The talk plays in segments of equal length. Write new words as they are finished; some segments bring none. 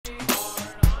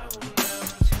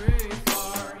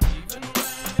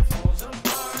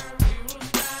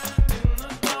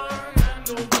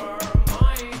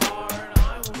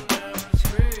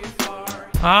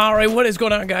All right, what is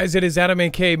going on, guys? It is Adam,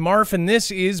 a.k.a. Marf, and this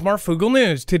is Marfoogle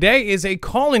News. Today is a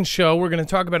call-in show. We're going to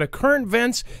talk about current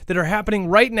events that are happening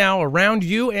right now around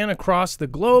you and across the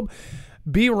globe.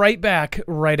 Be right back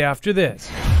right after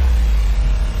this.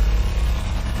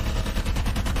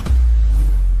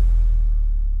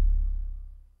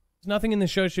 Nothing in this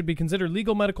show should be considered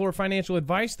legal, medical, or financial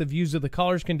advice. The views of the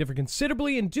callers can differ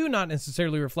considerably and do not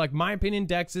necessarily reflect my opinion,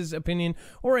 Dex's opinion,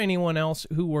 or anyone else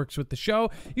who works with the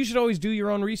show. You should always do your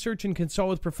own research and consult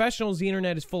with professionals. The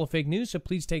internet is full of fake news, so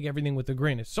please take everything with a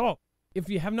grain of salt. If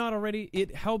you have not already,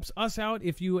 it helps us out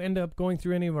if you end up going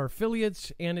through any of our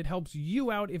affiliates, and it helps you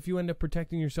out if you end up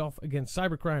protecting yourself against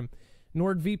cybercrime.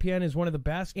 NordVPN is one of the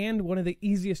best and one of the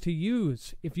easiest to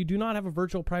use. If you do not have a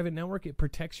virtual private network, it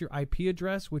protects your IP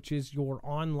address, which is your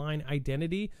online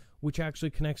identity, which actually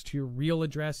connects to your real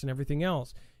address and everything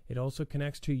else. It also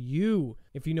connects to you.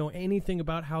 If you know anything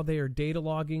about how they are data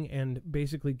logging and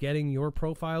basically getting your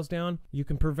profiles down, you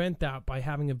can prevent that by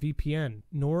having a VPN.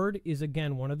 Nord is,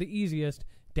 again, one of the easiest.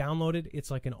 Download it.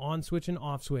 It's like an on switch and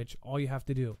off switch. All you have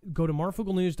to do. Go to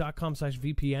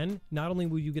marfooglenews.com/VPN. Not only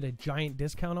will you get a giant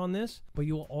discount on this, but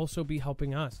you will also be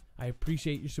helping us. I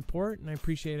appreciate your support, and I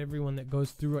appreciate everyone that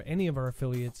goes through any of our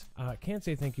affiliates. Can't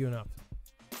say thank you enough.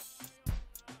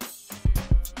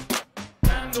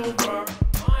 Hand over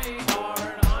my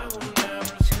heart, I will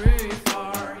never stray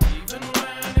far. Even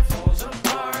when it falls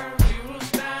apart, we will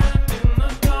stand in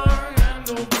the dark. Hand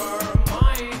over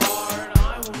my heart,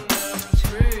 I will never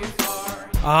stray far.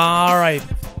 All right.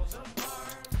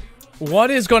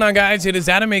 What is going on, guys? It is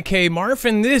Adam, a.k.a. Marf,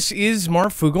 and this is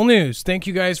Marfoogle News. Thank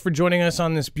you guys for joining us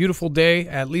on this beautiful day.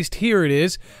 At least here it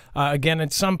is. Again,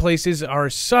 in some places are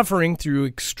suffering through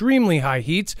extremely high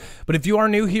heats. But if you are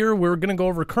new here, we're going to go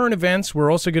over current events.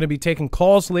 We're also going to be taking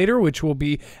calls later, which will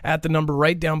be at the number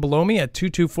right down below me at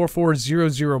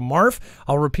 224400MARF.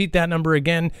 I'll repeat that number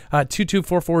again,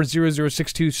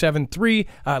 2244006273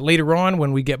 later on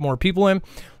when we get more people in.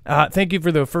 Thank you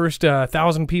for the first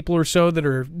 1,000 people or so that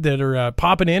are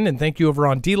popping in, and thank you over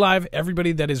on DLive,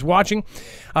 everybody that is watching.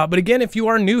 But again, if you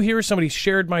are new here, somebody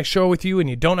shared my show with you and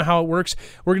you don't know how it works,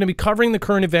 we're going to be covering the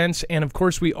current events, and of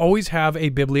course we always have a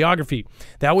bibliography.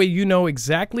 That way you know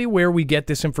exactly where we get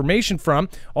this information from.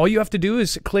 All you have to do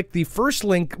is click the first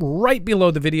link right below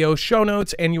the video, show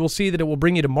notes, and you will see that it will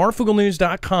bring you to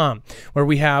marfooglenews.com, where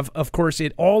we have, of course,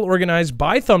 it all organized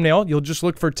by thumbnail. You'll just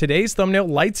look for today's thumbnail,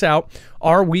 lights out,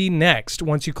 Are We Next?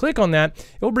 Once you click on that,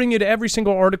 it will bring you to every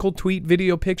single article, tweet,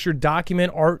 video, picture,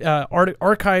 document,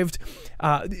 archived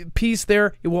piece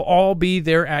there. It will all be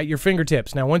there at your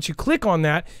fingertips. Now, once you click on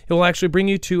that, it will actually bring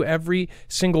you to every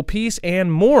single piece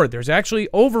and more. There's actually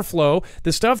overflow.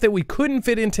 The stuff that we couldn't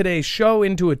fit in today's show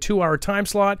into a 2-hour time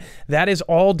slot, that is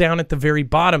all down at the very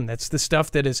bottom. That's the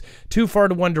stuff that is too far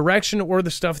to one direction, or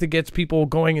the stuff that gets people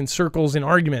going in circles in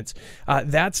arguments.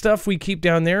 That stuff we keep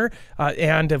down there,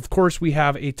 and of course we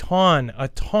have a ton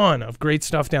of great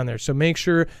stuff down there, so make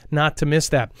sure not to miss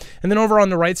that. And then over on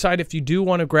the right side, if you do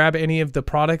want to grab any of the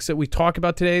products that we talk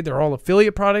about today, they're all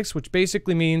affiliate products, which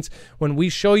basically means when we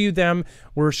show you them,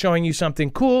 we're showing you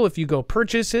something cool. If you go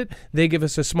purchase it, they give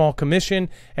us a small commission,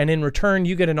 and in return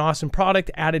you get an awesome product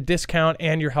at a discount,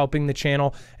 and you're helping the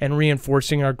channel and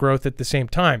reinforcing our growth at the same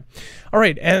time. All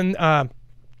right, and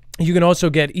you can also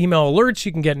get email alerts.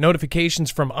 You can get notifications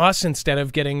from us instead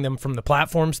of getting them from the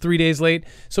platforms 3 days late.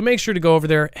 So make sure to go over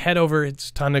there, head over. It's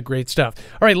a ton of great stuff.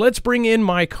 All right, let's bring in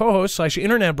my co-host /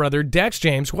 internet brother, Dex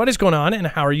James. What is going on, and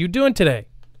how are you doing today?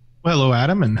 Well, hello,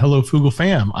 Adam, and hello, Foogle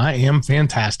fam. I am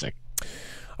fantastic.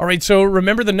 All right, so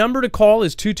remember the number to call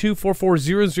is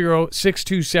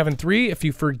 2244006273. If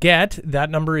you forget,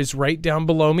 that number is right down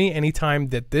below me anytime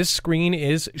that this screen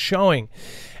is showing.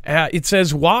 It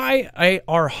says, why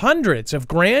are hundreds of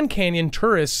Grand Canyon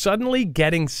tourists suddenly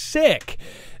getting sick?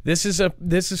 This is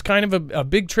kind of a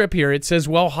big trip here. It says,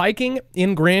 while hiking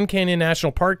in Grand Canyon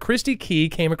National Park, Christy Key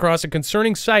came across a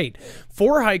concerning sight.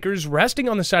 4 hikers resting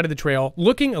on the side of the trail,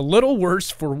 looking a little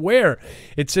worse for wear.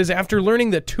 It says after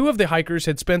learning that 2 of the hikers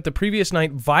had spent the previous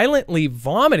night violently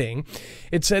vomiting,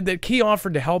 it said that Key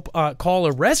offered to help call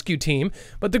a rescue team,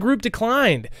 but the group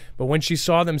declined. But when she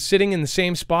saw them sitting in the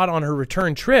same spot on her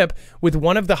return trip, with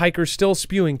one of the hikers still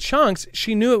spewing chunks,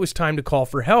 she knew it was time to call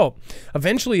for help.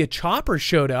 Eventually, a chopper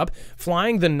showed up,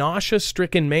 flying the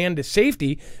nausea-stricken man to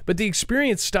safety, but the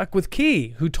experience stuck with Key,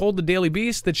 who told the Daily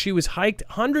Beast that she was hiked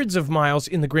hundreds of miles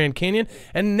in the Grand Canyon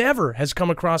and never has come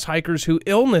across hikers whose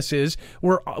illnesses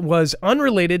was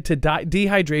unrelated to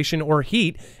dehydration or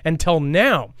heat until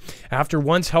now. After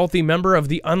once healthy member of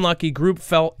the unlucky group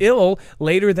fell ill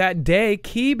later that day,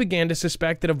 Key began to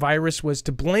suspect that a virus was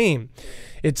to blame.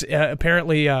 It's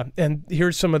apparently, and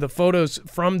here's some of the photos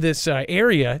from this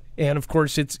area, and of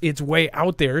course it's way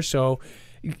out there. So,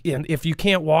 and if you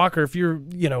can't walk, or if you're,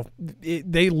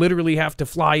 they literally have to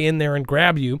fly in there and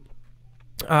grab you.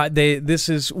 This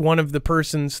is one of the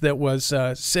persons that was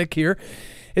sick here.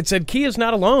 It said, Key is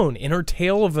not alone in her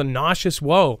tale of a nauseous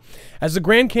woe, as the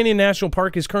Grand Canyon National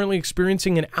Park is currently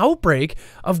experiencing an outbreak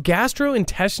of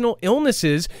gastrointestinal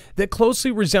illnesses that closely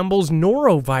resembles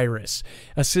norovirus,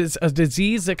 a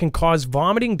disease that can cause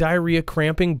vomiting, diarrhea,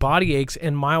 cramping, body aches,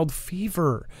 and mild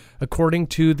fever, according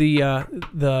to the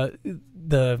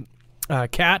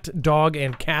cat, dog,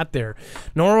 and cat there.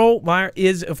 Norovirus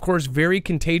is, of course, very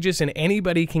contagious, and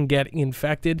anybody can get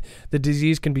infected. The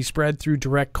disease can be spread through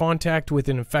direct contact with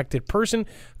an infected person,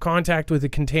 contact with a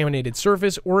contaminated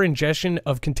surface, or ingestion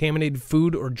of contaminated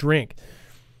food or drink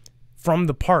from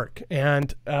the park.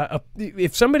 And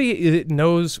if somebody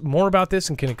knows more about this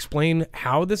and can explain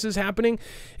how this is happening,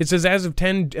 it says as of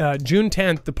June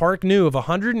 10th, the park knew of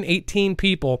 118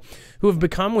 people who have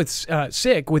become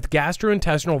sick with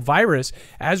gastrointestinal virus,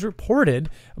 as reported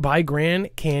by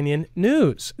Grand Canyon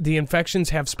News. The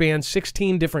infections have spanned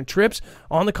 16 different trips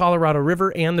on the Colorado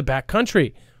River and the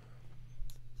backcountry.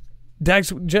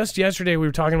 Dax, just yesterday we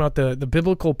were talking about the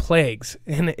biblical plagues,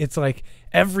 and it's like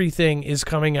everything is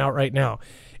coming out right now.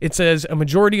 It says a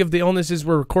majority of the illnesses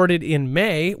were recorded in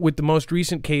May, with the most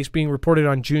recent case being reported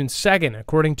on June 2nd,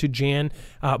 according to Jan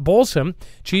Bolsom,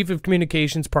 Chief of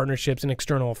Communications, Partnerships, and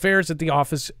External Affairs at the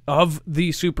Office of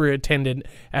the Superintendent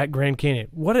at Grand Canyon.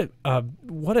 What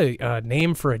a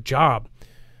name for a job.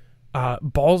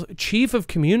 Chief of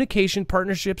Communication,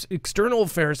 Partnerships, External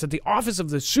Affairs at the Office of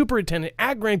the Superintendent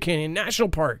at Grand Canyon National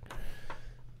Park.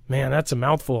 Man, that's a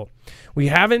mouthful. We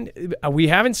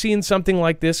haven't seen something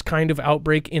like this kind of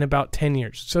outbreak in about 10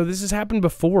 years. So this has happened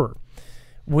before.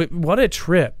 What a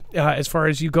trip, as far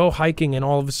as you go hiking and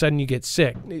all of a sudden you get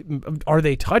sick. Are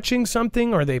they touching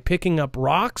something? Are they picking up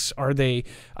rocks? Are they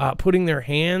putting their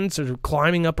hands or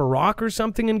climbing up a rock or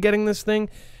something and getting this thing?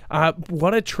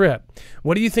 What a trip.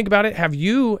 What do you think about it? Have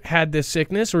you had this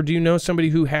sickness, or do you know somebody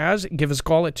who has? Give us a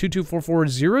call at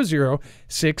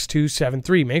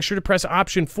 2244-006273. Make sure to press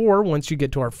option 4 once you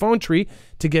get to our phone tree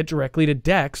to get directly to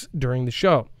Dex during the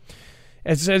show.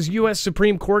 It says U.S.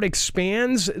 Supreme Court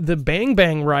expands the Bang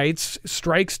Bang rights,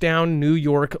 strikes down New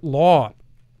York law.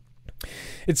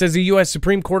 It says the U.S.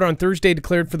 Supreme Court on Thursday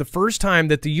declared for the first time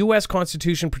that the U.S.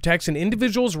 Constitution protects an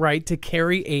individual's right to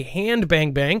carry a hand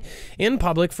bang bang in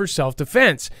public for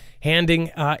self-defense,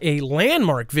 handing a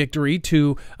landmark victory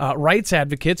to rights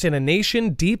advocates in a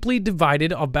nation deeply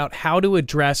divided about how to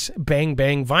address bang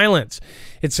bang violence.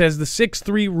 It says the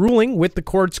 6-3 ruling, with the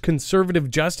court's conservative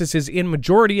justices in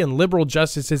majority and liberal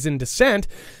justices in dissent,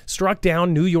 struck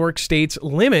down New York State's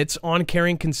limits on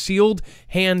carrying concealed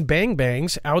hand bang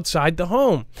bangs outside the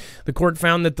home. The court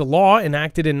found that the law,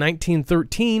 enacted in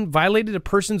 1913, violated a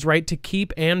person's right to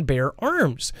keep and bear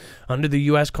arms under the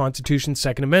U.S. Constitution's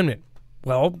Second Amendment.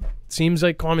 Well, seems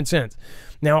like common sense.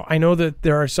 Now, I know that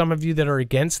there are some of you that are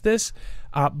against this,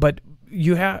 but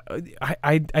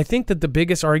I think that the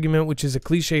biggest argument, which is a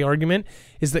cliche argument,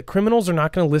 is that criminals are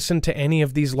not going to listen to any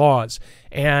of these laws.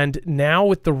 And now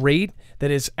with the rate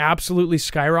that is absolutely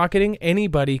skyrocketing,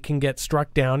 anybody can get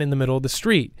struck down in the middle of the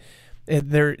street.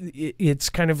 It's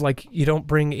kind of like you don't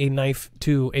bring a knife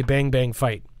to a bang-bang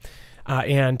fight.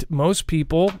 And most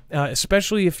people,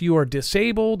 especially if you are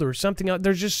disabled or something else,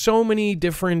 there's just so many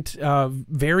different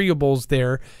variables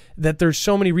there that there's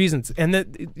so many reasons. And that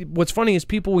what's funny is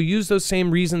people will use those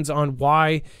same reasons on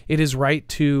why it is right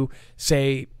to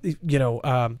say,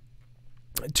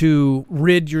 to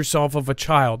rid yourself of a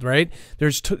child, right?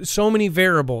 There's so many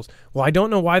variables. Well, I don't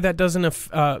know why that doesn't,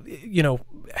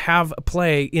 have a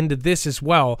play into this as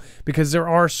well, because there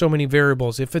are so many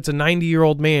variables. If it's a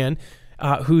 90-year-old man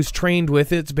who's trained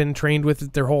with it, it's been trained with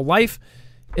it their whole life,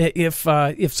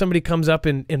 if somebody comes up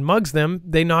and mugs them,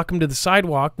 they knock them to the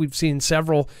sidewalk. We've seen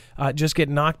several just get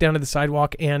knocked down to the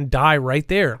sidewalk and die right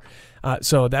there.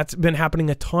 So that's been happening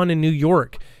a ton in New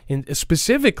York. And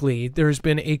specifically, there's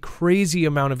been a crazy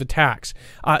amount of attacks.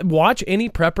 Watch any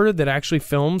prepper that actually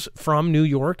films from New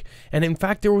York. And in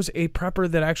fact, there was a prepper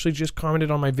that actually just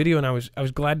commented on my video, and I was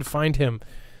glad to find him.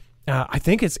 I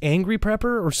think it's Angry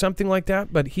Prepper or something like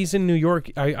that, but he's in New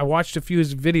York. I watched a few of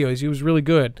his videos. He was really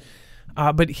good.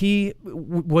 But he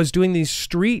was doing these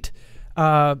street...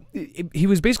 he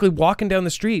was basically walking down the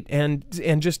street and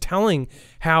just telling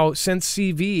how since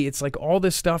CV, it's like all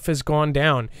this stuff has gone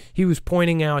down. He was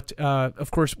pointing out,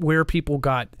 of course, where people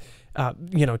got,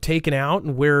 taken out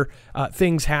and where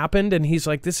things happened. And he's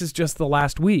like, this is just the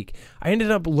last week. I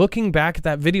ended up looking back at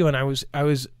that video, and I was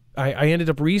I ended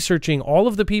up researching all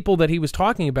of the people that he was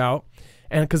talking about,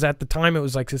 and because at the time it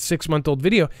was like a 6-month-old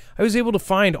video, I was able to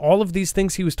find all of these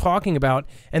things he was talking about,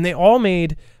 and they all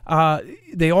made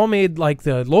like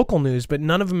the local news, but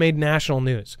none of them made national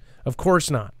news. Of course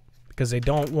not, because they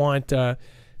don't want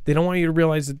you to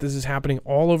realize that this is happening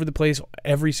all over the place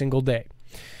every single day.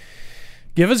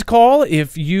 Give us a call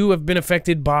if you have been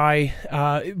affected by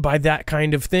that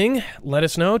kind of thing. Let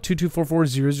us know,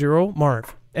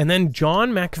 224-400-MARV. And then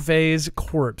John McAfee's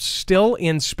corpse still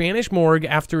in Spanish morgue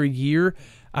after a year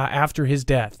after his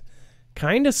death.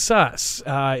 Kind of sus,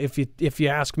 if you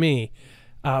ask me.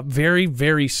 Very,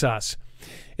 very sus.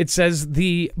 It says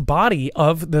the body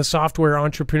of the software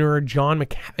entrepreneur John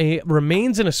McAfee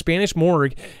remains in a Spanish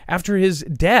morgue after his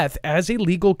death, as a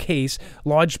legal case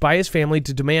lodged by his family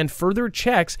to demand further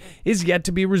checks is yet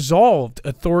to be resolved,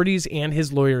 authorities and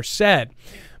his lawyer said.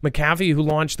 McAfee, who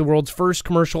launched the world's first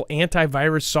commercial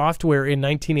antivirus software in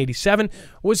 1987,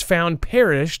 was found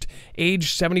perished,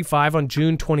 aged 75, on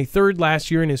June 23rd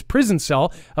last year in his prison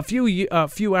cell, a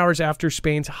few hours after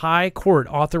Spain's High Court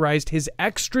authorized his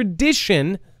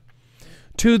extradition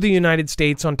to the United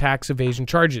States on tax evasion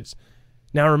charges.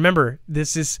 Now remember,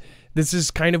 this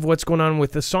is kind of what's going on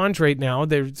with Assange right now.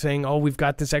 They're saying, oh, we've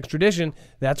got this extradition.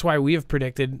 That's why we have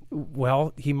predicted,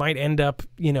 well, he might end up,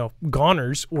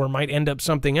 goners, or might end up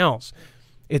something else.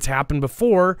 It's happened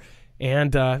before,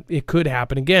 and it could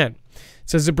happen again. It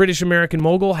says the British-American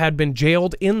mogul had been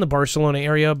jailed in the Barcelona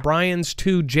area, Brian's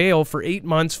 2 jail, for 8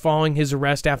 months following his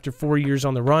arrest after 4 years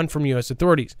on the run from U.S.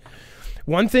 authorities.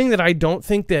 One thing that I don't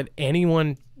think that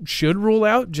anyone should rule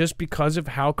out, just because of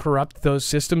how corrupt those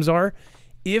systems are,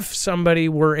 if somebody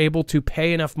were able to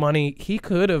pay enough money, he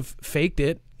could have faked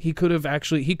it. He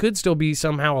could still be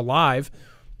somehow alive.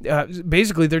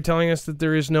 Basically, they're telling us that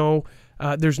there's no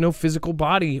physical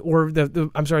body, or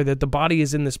that the body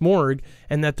is in this morgue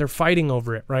and that they're fighting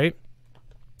over it, right?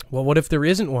 Well, what if there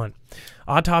isn't one?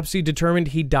 Autopsy determined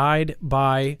he died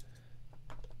by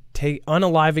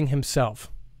unaliving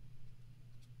himself.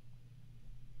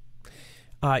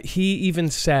 He even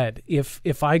said,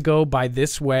 if I go by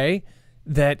this way,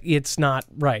 that it's not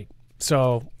right.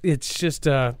 So it's just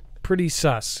pretty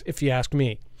sus, if you ask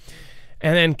me.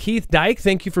 And then Keith Dyke,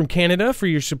 thank you from Canada for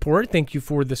your support. Thank you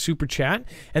for the super chat.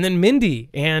 And then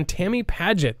Mindy and Tammy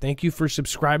Paget, thank you for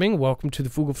subscribing. Welcome to the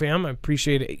Foogle fam. I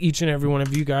appreciate each and every one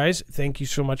of you guys. Thank you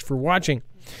so much for watching.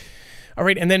 All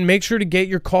right, and then make sure to get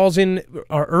your calls in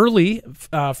early.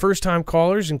 First-time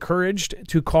callers encouraged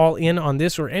to call in on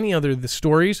this or any other of the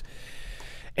stories.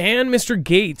 And Mr.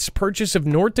 Gates' purchase of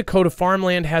North Dakota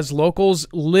farmland has locals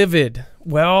livid.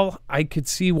 Well, I could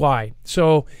see why.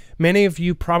 So many of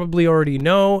you probably already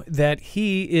know that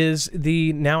he is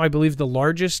now I believe the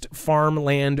largest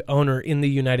farmland owner in the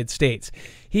United States.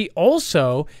 He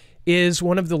also is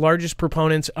one of the largest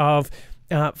proponents of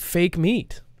fake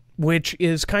meat, which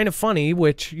is kind of funny,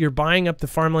 which you're buying up the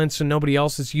farmland so nobody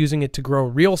else is using it to grow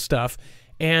real stuff.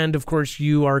 And, of course,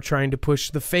 you are trying to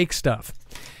push the fake stuff.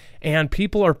 And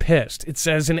people are pissed. It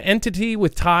says an entity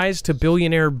with ties to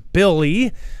billionaire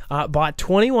Billy bought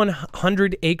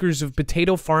 2,100 acres of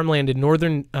potato farmland in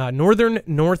northern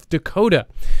North Dakota,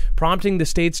 prompting the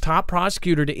state's top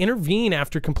prosecutor to intervene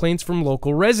after complaints from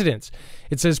local residents.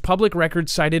 It says public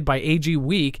records cited by AG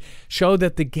Week show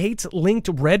that the Gates-linked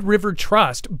Red River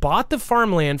Trust bought the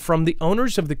farmland from the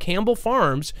owners of the Campbell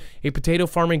Farms, a potato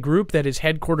farming group that is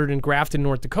headquartered in Grafton,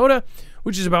 North Dakota,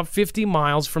 which is about 50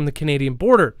 miles from the Canadian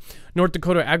border. North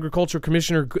Dakota Agriculture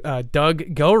Commissioner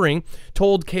Doug Goering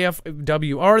told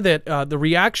KFWR that the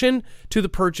reaction to the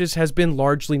purchase has been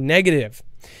largely negative.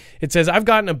 It says, I've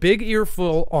gotten a big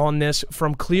earful on this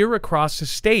from clear across the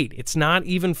state. It's not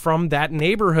even from that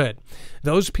neighborhood.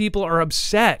 Those people are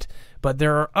upset, but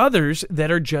there are others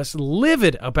that are just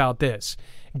livid about this.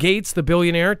 Gates, the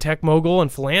billionaire, tech mogul,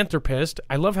 and philanthropist,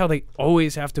 I love how they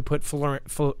always have to put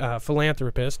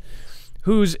philanthropist,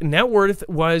 whose net worth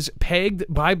was pegged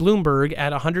by Bloomberg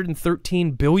at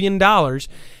 $113 billion,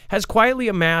 has quietly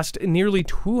amassed nearly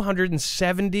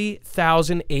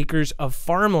 270,000 acres of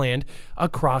farmland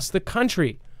across the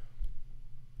country.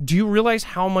 Do you realize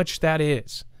how much that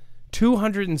is?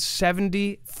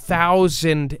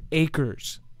 270,000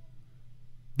 acres.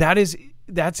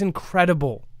 That's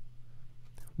incredible.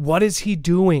 What is he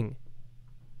doing?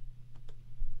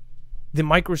 The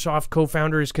Microsoft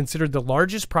co-founder is considered the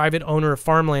largest private owner of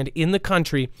farmland in the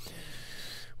country,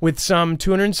 with some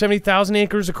 270,000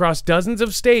 acres across dozens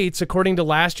of states, according to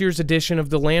last year's edition of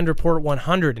the Land Report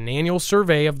 100, an annual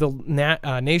survey of the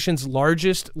nation's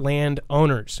largest land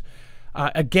owners.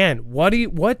 Again,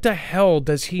 what the hell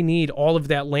does he need all of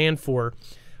that land for?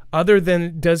 other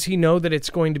than does he know that it's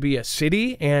going to be a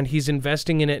city and he's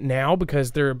investing in it now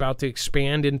because they're about to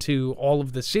expand into all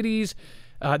of the cities.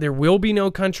 There will be no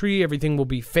country. Everything will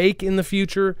be fake in the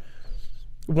future.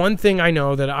 One thing I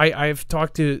know that I've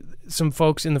talked to some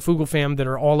folks in the Foogle fam that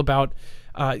are all about,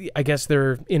 I guess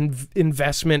they're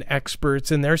investment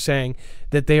experts, and they're saying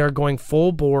that they are going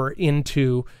full bore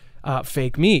into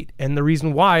fake meat. And the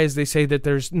reason why is they say that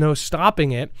there's no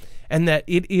stopping it and that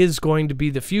it is going to be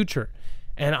the future.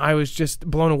 And I was just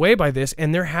blown away by this.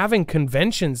 And they're having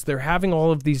conventions. They're having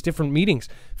all of these different meetings.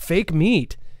 Fake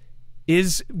meat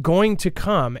is going to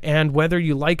come, and whether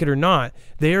you like it or not,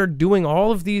 they are doing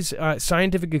all of these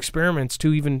scientific experiments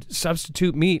to even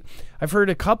substitute meat. I've heard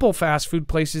a couple fast food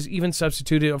places even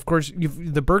substitute it. Of course,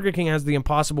 the Burger King has the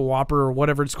Impossible Whopper or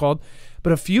whatever it's called,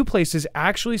 but a few places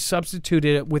actually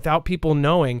substituted it without people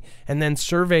knowing and then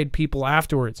surveyed people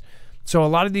afterwards. So a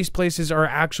lot of these places are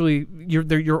actually,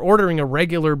 you're ordering a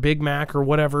regular Big Mac or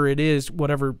whatever it is,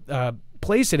 whatever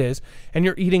place it is, and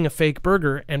you're eating a fake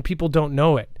burger and people don't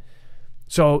know it.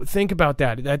 So think about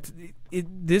that.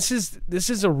 This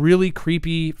is a really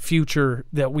creepy future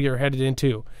that we are headed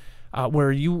into,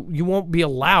 where you won't be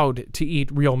allowed to eat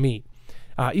real meat.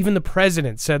 Even the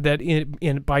president said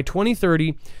that by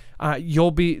 2030,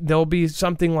 there'll be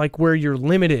something like where you're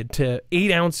limited to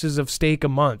 8 ounces of steak a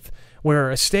month,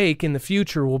 where a steak in the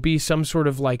future will be some sort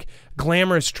of like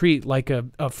glamorous treat, like a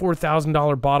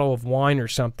 $4,000 bottle of wine or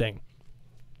something.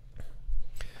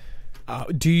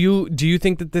 Do you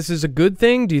think that this is a good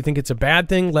thing? Do you think it's a bad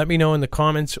thing? Let me know in the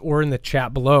comments or in the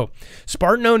chat below.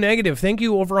 Spartan O Negative, thank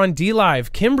you over on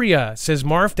DLive. Kimbria says,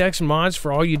 Marf, Dex, and Mods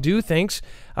for all you do. Thanks.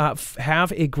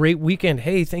 Have a great weekend.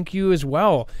 Hey, thank you as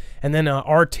well. And then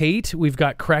R. Tate, we've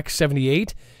got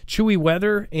Crec78, Chewy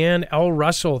Weather, and L.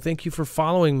 Russell. Thank you for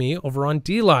following me over on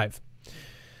DLive.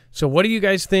 So what do you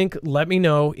guys think? Let me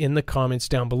know in the comments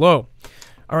down below.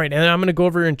 All right, and I'm going to go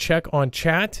over and check on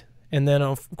chat. And then,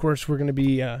 of course, we're going to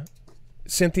be,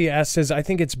 Cynthia S. says, I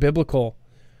think it's biblical.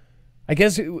 I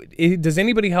guess, does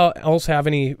anybody else have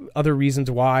any other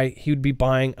reasons why he would be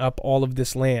buying up all of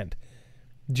this land?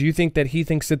 Do you think that he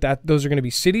thinks that those are going to be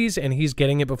cities and he's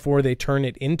getting it before they turn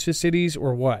it into cities,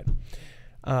 or what?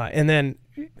 And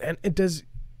it does,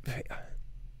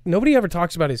 nobody ever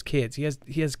talks about his kids. He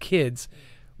has kids.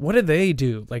 What do they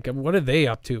do? Like, what are they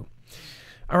up to?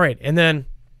 All right, and then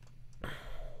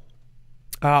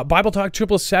Bible Talk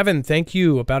 777, thank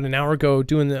you. About an hour ago,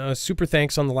 doing super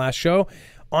thanks on the last show.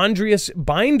 Andreas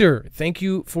Binder, thank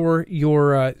you for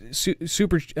your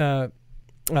super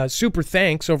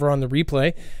thanks over on the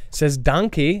replay. Says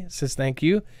Donkey, says thank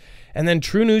you. And then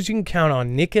True News You Can Count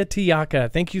On, Nika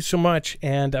Tiaka, thank you so much,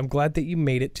 and I'm glad that you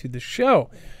made it to the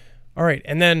show. All right,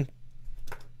 and then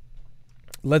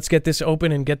let's get this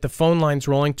open and get the phone lines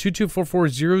rolling.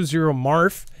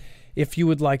 2244000 If you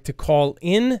would like to call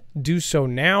in, do so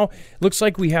now. Looks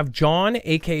like we have John,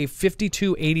 aka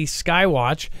 5280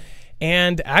 Skywatch,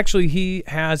 and actually he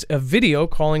has a video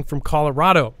calling from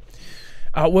Colorado.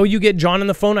 While you get John on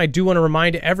the phone, I do want to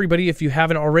remind everybody, if you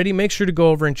haven't already, make sure to go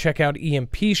over and check out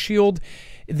EMP Shield.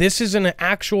 This is an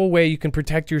actual way you can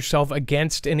protect yourself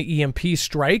against an EMP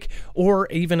strike or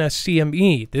even a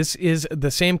CME. This is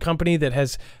the same company that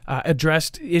has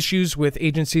addressed issues with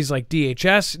agencies like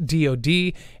DHS,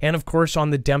 DOD, and of course on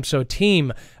the DEMSO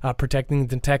team protecting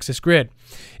the Texas grid.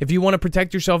 If you want to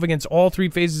protect yourself against all 3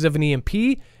 phases of an EMP,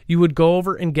 you would go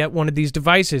over and get one of these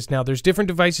devices. Now, there's different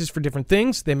devices for different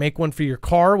things. They make one for your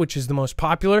car, which is the most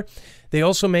popular. They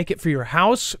also make it for your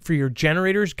house, for your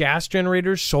generators, gas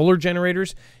generators, solar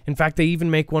generators. In fact, they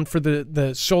even make one for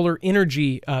the solar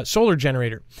energy solar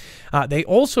generator. They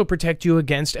also protect you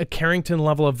against a Carrington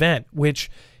level event, which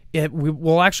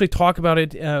we'll actually talk about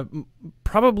it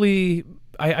probably.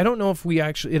 I don't know if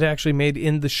it actually made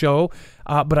in the show,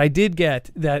 but I did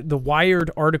get the Wired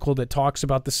article that talks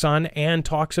about the sun and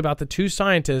talks about the 2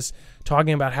 scientists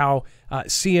talking about how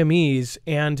CMEs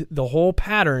and the whole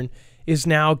pattern is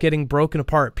now getting broken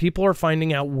apart. People are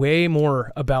finding out way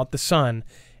more about the sun,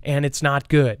 and it's not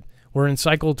good. We're in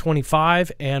cycle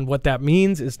 25, and what that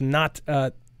means is not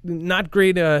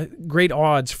great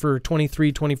odds for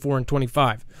 23, 24, and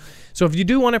 25. So if you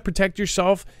do want to protect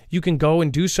yourself, you can go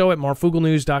and do so at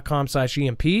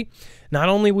marfooglenews.com/EMP. Not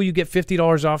only will you get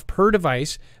 $50 off per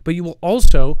device, but you will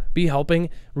also be helping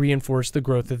reinforce the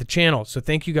growth of the channel. So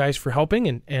thank you guys for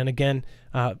helping, and again,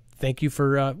 thank you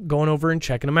for going over and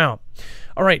checking them out.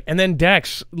 All right, and then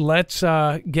Dex, let's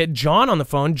get John on the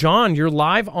phone. John, you're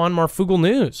live on Marfoogle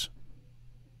News.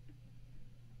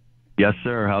 Yes,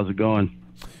 sir. How's it going?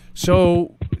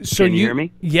 So Can you hear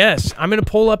me? Yes, I'm going to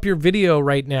pull up your video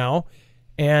right now,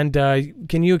 And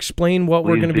can you explain what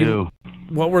we're going to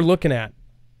be, what we're looking at?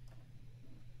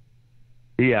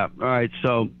 Yeah. All right.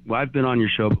 So I've been on your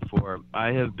show before.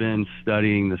 I have been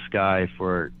studying the sky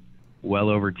for well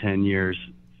over 10 years,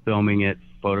 filming it,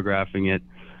 photographing it.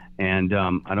 And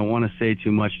I don't want to say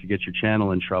too much to get your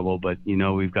channel in trouble, but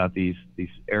we've got these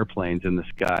airplanes in the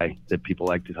sky that people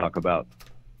like to talk about,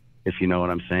 if you know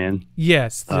what I'm saying.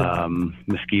 Yes.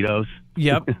 Mosquitoes.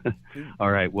 Yep.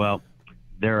 All right. Well,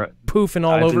 they're poofing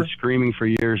all over. I've been screaming for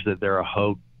years that they're a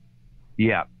hoax.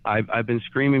 Yeah, I've been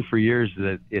screaming for years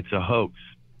that it's a hoax,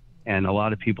 and a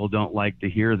lot of people don't like to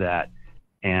hear that,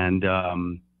 and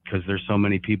because there's so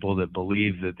many people that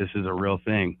believe that this is a real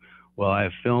thing. Well, I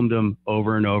have filmed them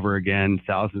over and over again,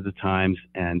 thousands of times,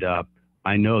 and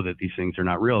I know that these things are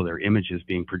not real. They're images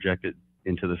being projected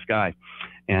into the sky,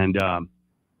 and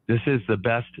this is the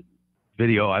best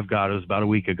video I've got. It was about a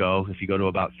week ago. If you go to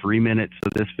about 3 minutes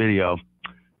of this video,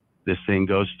 this thing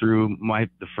goes through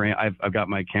the frame. I've got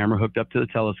my camera hooked up to the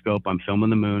telescope. I'm filming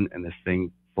the moon, and this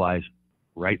thing flies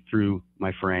right through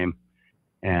my frame,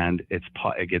 and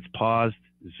it gets paused,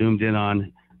 zoomed in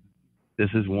on. This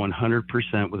is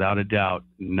 100% without a doubt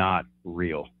not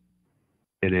real.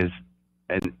 It is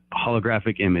a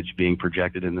holographic image being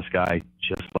projected in the sky,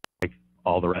 just like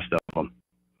all the rest of them.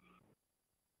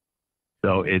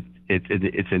 So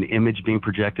it's an image being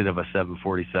projected of a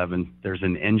 747. There's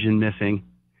an engine missing.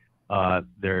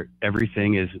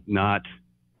 Everything is not,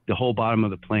 the whole bottom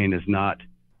of the plane is not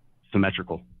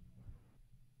symmetrical.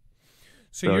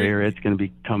 So here it's going to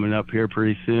be coming up here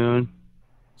pretty soon.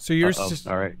 So you're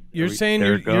all right. You're saying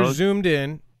you're zoomed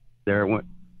in. There it went.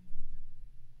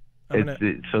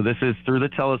 So this is through the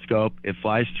telescope. It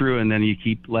flies through, and then you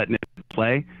keep letting it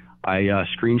play. I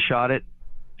screenshot it,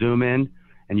 zoom in,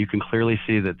 and you can clearly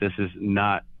see that this is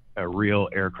not a real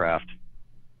aircraft.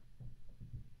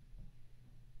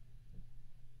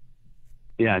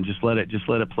 Yeah, just let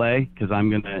it play, because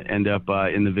I'm going to end up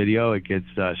in the video. It gets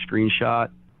screenshot,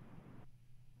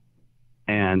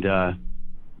 and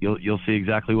you'll see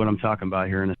exactly what I'm talking about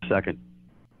here in a second.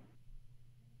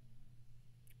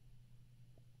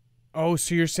 Oh,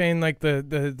 so you're saying like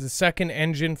the second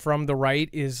engine from the right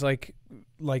is like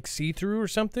see-through or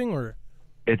something, or?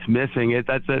 It's missing.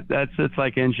 It's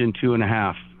like engine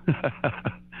 2.5.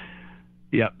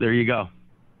 Yep, there you go.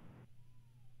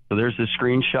 So there's a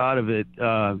screenshot of it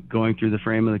going through the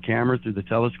frame of the camera through the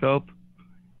telescope,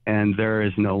 and there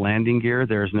is no landing gear.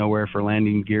 There is nowhere for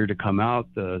landing gear to come out.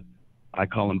 I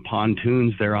call them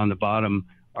pontoons there on the bottom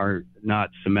are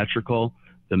not symmetrical.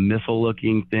 The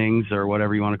missile-looking things, or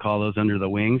whatever you want to call those under the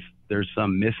wings, there's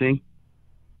some missing.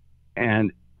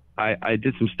 And I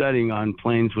did some studying on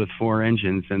planes with 4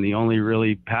 engines, and the only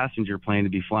really passenger plane to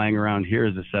be flying around here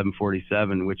is a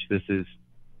 747, which this is,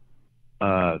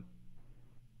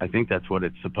 I think that's what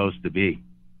it's supposed to be.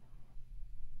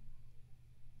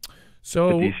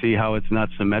 So do you see how it's not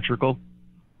symmetrical?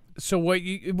 So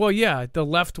well, yeah, the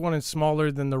left one is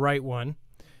smaller than the right one,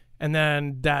 and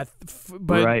then but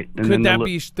right. Could that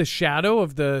be the shadow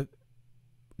of the?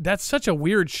 That's such a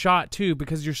weird shot too,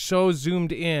 because you're so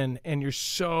zoomed in, and you're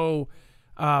so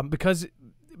because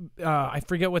I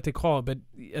forget what they call it, but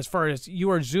as far as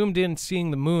you are zoomed in, seeing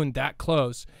the moon that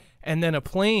close, and then a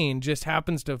plane just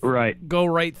happens to go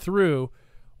right through.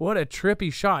 What a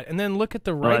trippy shot! And then look at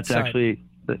the right side. Actually,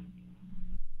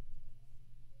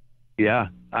 yeah.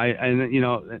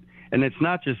 And it's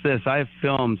not just this. I've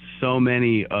filmed so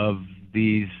many of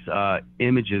these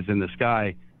images in the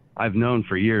sky. I've known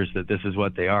for years that this is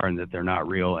what they are and that they're not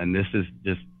real. And this is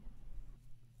just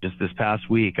this past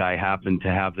week, I happened to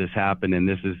have this happen, and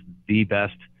this is the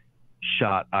best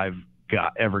shot I've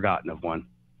ever gotten of one.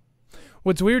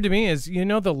 What's weird to me is,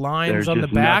 the lines on the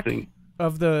back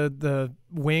of the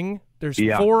wing. There's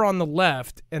 4 on the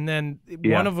left, and then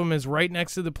one of them is right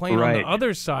next to the plane. On the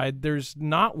other side, there's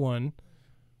not one.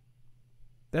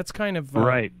 That's kind of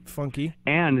funky.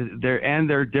 And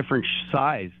they're different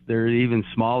size. They're even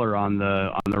smaller on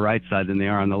the right side than they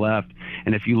are on the left.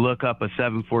 And if you look up a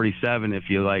 747, if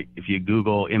you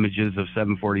Google images of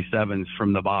 747s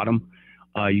from the bottom,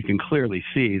 you can clearly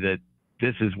see that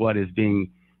this is what is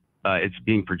being it's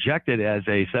being projected as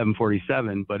a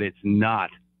 747, but it's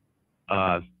not.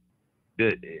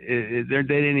 They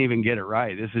didn't even get it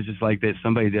right. This is just like that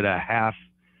somebody did a half,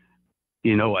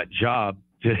 job.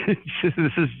 This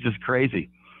is just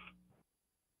crazy.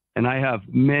 And I have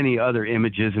many other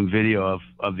images and video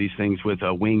of these things with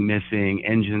a wing missing,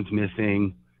 engines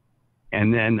missing,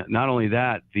 and then not only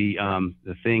that, the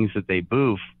things that they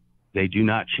boof, they do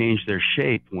not change their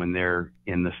shape when they're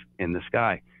in the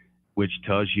sky, which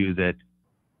tells you that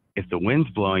if the wind's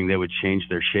blowing, they would change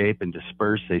their shape and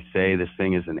disperse. They say this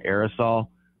thing is an aerosol.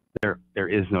 There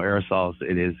is no aerosols.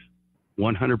 It is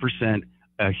 100%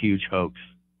 a huge hoax.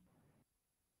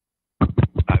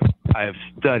 I have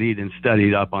studied and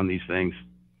studied up on these things.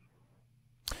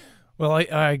 Well,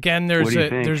 again,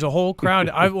 there's a whole crowd.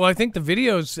 I think the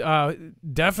video's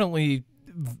definitely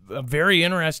very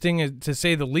interesting, to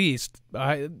say the least.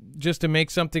 Just to make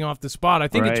something off the spot, I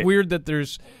think it's weird that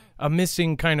there's a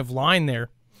missing kind of line there.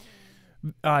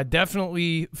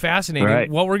 Definitely fascinating.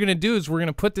 Right. What we're going to do is we're going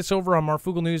to put this over on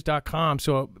marfooglenews.com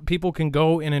so people can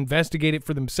go and investigate it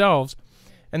for themselves,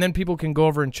 and then people can go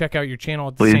over and check out your channel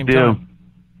at the same time.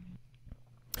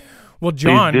 Well,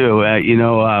 John, please do.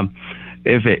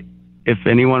 If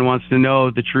anyone wants to know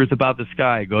the truth about the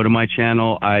sky, go to my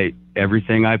channel.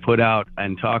 Everything I put out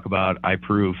and talk about, I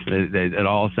prove. It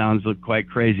all sounds quite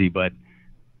crazy, but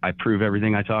I prove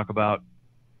everything I talk about.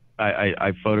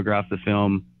 I photograph the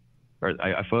film, or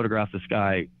I photograph the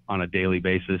sky on a daily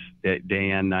basis,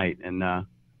 day and night, and I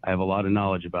have a lot of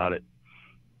knowledge about it.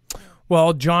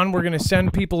 Well, John, we're going to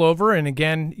send people over, and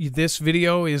again, this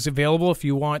video is available if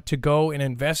you want to go and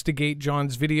investigate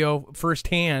John's video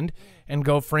firsthand and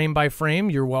go frame by frame.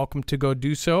 You're welcome to go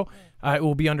do so. It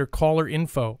will be under caller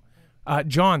info.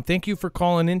 John, thank you for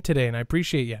calling in today, and I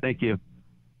appreciate you. Thank you.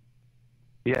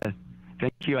 Yeah,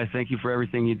 thank you. I thank you for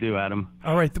everything you do, Adam.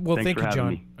 All right. Well, thank you, John.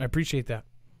 Me. I appreciate that.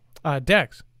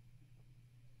 Dex.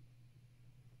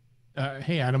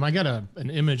 Hey, Adam, I got an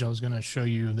image I was going to show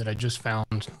you that I just found.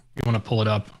 You want to pull it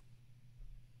up?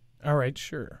 All right,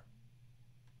 sure.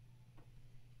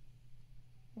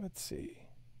 Let's see.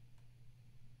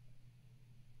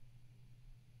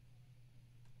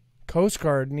 Coast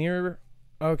Guard near...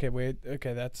 Okay, wait.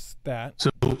 Okay, that's that.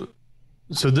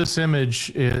 So this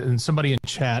image, and somebody in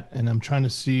chat, and I'm trying to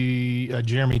see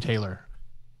Jeremy Taylor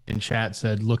in chat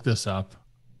said, look this up.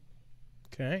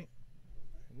 Okay.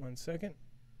 1 second.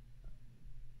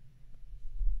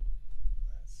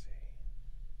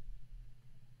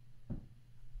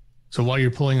 So while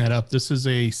you're pulling that up, this is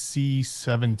a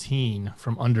C-17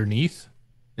 from underneath.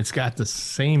 It's got the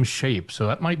same shape, so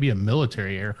that might be a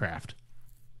military aircraft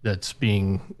that's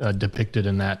being depicted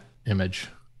in that image.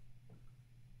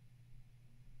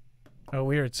 Oh,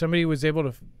 weird. Somebody was able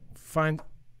to find...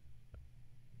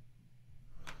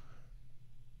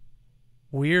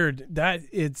 Weird. That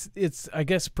it's I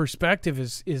guess perspective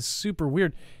is super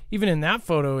weird. Even in that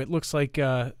photo, it looks like...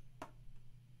 the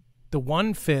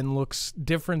one fin looks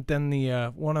different than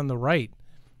the one on the right.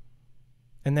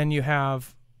 And then you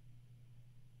have...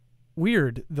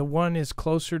 Weird. The one is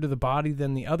closer to the body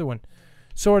than the other one.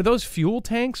 So are those fuel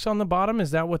tanks on the bottom?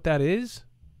 Is that what that is?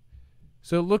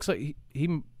 So it looks like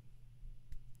he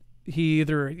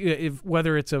either...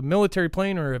 whether it's a military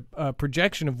plane or a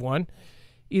projection of one,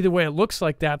 either way, it looks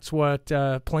like that's what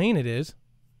plane it is.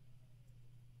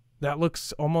 That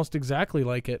looks almost exactly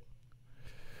like it.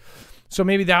 So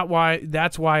maybe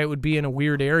that's why it would be in a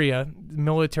weird area,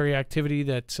 military activity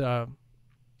that's not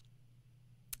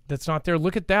there.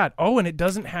 Look at that. Oh, and it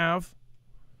doesn't have...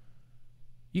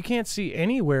 You can't see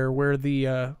anywhere where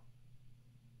the...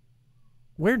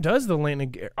 Where does the landing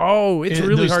gear... Oh, it's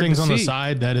really hard to see. Those things on the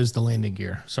side, that is the landing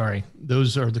gear. Sorry.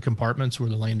 Those are the compartments where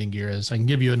the landing gear is. I can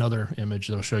give you another image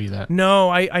that'll show you that. No,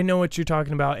 I know what you're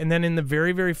talking about. And then in the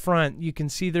very, very front, you can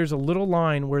see there's a little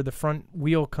line where the front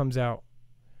wheel comes out.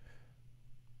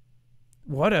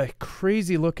 What a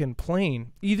crazy looking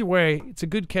plane. Either way, it's a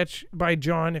good catch by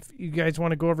John if you guys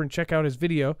want to go over and check out his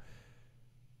video.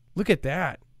 Look at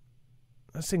that.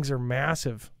 Those things are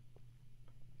massive.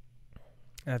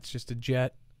 That's just a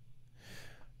jet.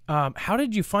 How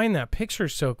did you find that picture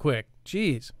so quick?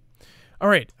 Jeez. All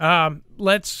right,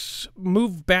 let's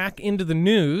move back into the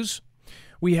news.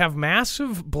 We have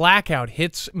massive blackout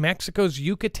hits Mexico's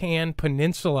Yucatan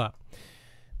Peninsula.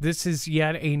 This is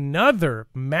yet another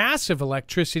massive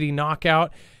electricity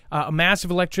knockout. A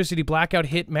massive electricity blackout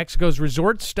hit Mexico's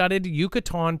resort-studded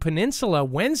Yucatan Peninsula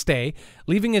Wednesday,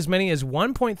 leaving as many as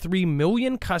 1.3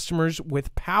 million customers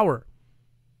with power.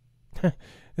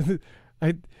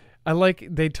 I like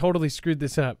they totally screwed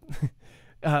this up.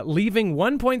 Leaving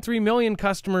 1.3 million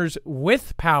customers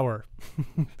with power.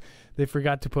 They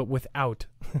forgot to put without.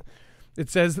 It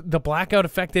says the blackout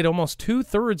affected almost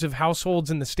 2/3 of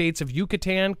households in the states of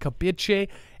Yucatan, Campeche,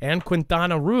 and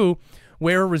Quintana Roo,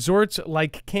 where resorts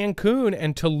like Cancun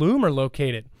and Tulum are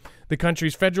located. The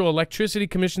country's Federal Electricity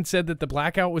Commission said that the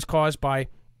blackout was caused by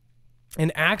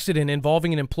an accident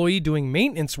involving an employee doing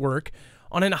maintenance work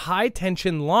on a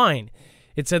high-tension line.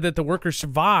 It said that the worker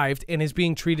survived and is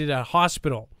being treated at a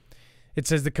hospital. It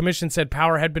says the commission said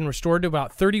power had been restored to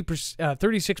about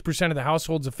 36% of the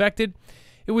households affected.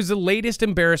 It was the latest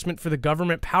embarrassment for the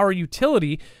government power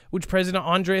utility, which President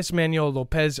Andres Manuel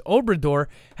Lopez Obrador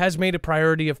has made a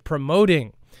priority of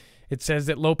promoting. It says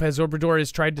that Lopez Obrador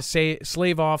has tried to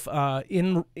slave off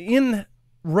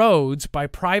roads by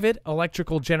private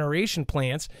electrical generation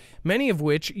plants, many of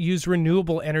which use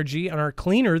renewable energy and are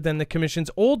cleaner than the commission's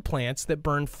old plants that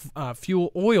burn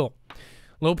fuel oil.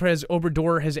 Lopez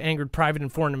Obrador has angered private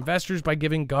and foreign investors by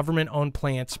giving government-owned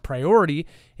plants priority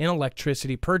in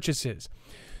electricity purchases.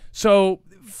 So,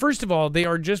 first of all, they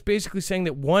are just basically saying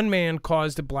that one man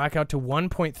caused a blackout to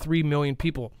 1.3 million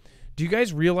people. Do you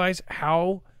guys realize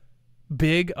how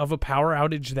big of a power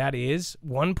outage that is?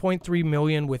 1.3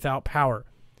 million without power.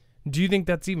 Do you think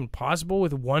that's even possible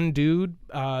with one dude,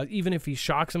 even if he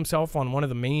shocks himself on one of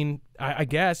the main, I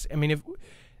guess? I mean, if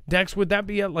Dex, would that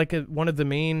be at like one of the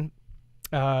main,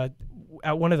 at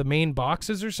one of the main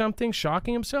boxes or something,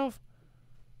 shocking himself?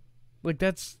 Like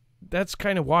that's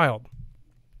kind of wild.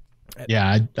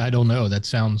 Yeah, I don't know. That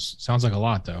sounds like a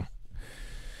lot, though.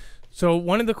 So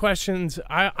one of the questions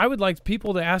I would like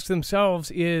people to ask themselves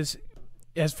is,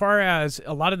 as far as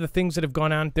a lot of the things that have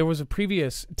gone on, there was a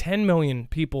previous 10 million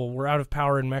people were out of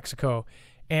power in Mexico,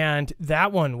 and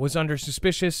that one was under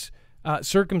suspicious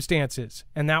circumstances,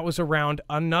 and that was around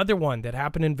another one that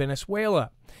happened in Venezuela,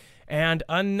 and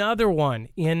another one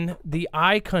in the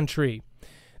I country.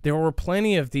 There were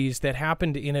plenty of these that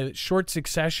happened in a short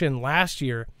succession last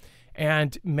year,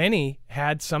 and many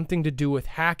had something to do with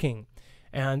hacking,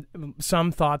 and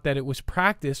some thought that it was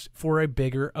practice for a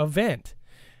bigger event.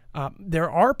 There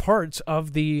are parts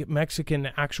of the Mexican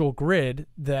actual grid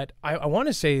that I want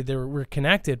to say we're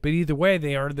connected, but either way,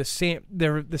 they are the same.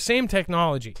 They're the same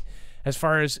technology, as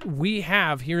far as we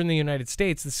have here in the United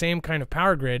States, the same kind of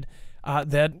power grid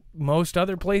that most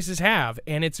other places have,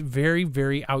 and it's very,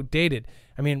 very outdated.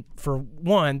 I mean, for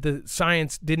one, the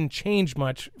science didn't change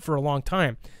much for a long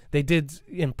time. They did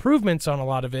improvements on a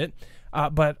lot of it,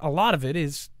 but a lot of it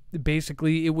is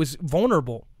basically it was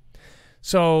vulnerable.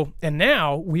 So, and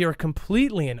now we are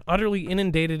completely and utterly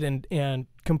inundated and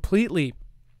completely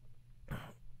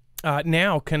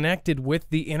now connected with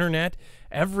the internet.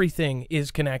 Everything is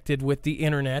connected with the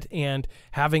internet and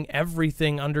having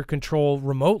everything under control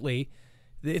remotely.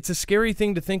 It's a scary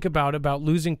thing to think about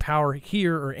losing power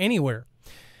here or anywhere.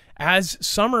 As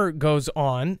summer goes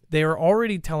on, they are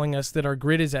already telling us that our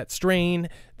grid is at strain,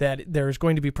 that there's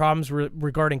going to be problems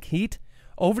regarding heat.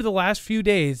 Over the last few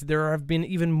days, there have been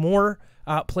even more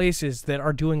places that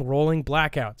are doing rolling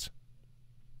blackouts.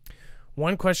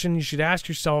 One question you should ask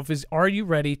yourself is, are you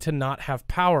ready to not have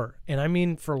power? And I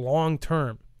mean for long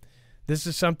term. This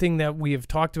is something that we have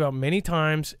talked about many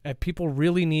times. People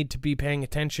really need to be paying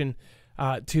attention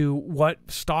to what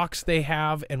stocks they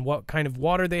have and what kind of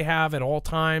water they have at all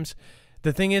times.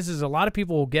 The thing is a lot of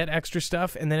people will get extra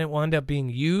stuff and then it will end up being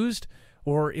used,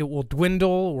 or it will dwindle,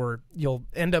 or you'll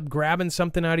end up grabbing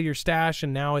something out of your stash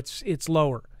and now it's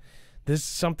lower. This is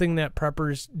something that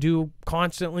preppers do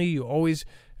constantly. You always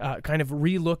kind of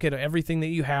relook at everything that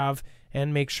you have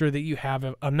and make sure that you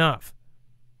have enough.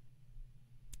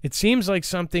 It seems like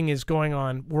something is going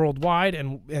on worldwide,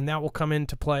 and that will come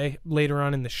into play later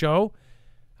on in the show.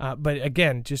 But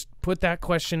again, just put that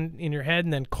question in your head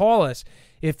and then call us.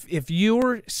 If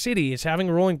your city is having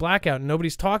a rolling blackout and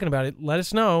nobody's talking about it, let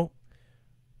us know.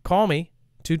 Call me,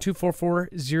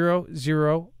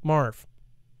 2244-00-MARF.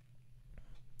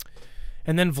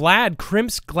 And then Vlad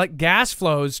crimps gas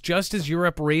flows just as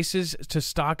Europe races to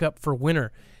stock up for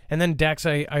winter. And then Dex,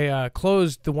 I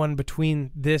closed the one between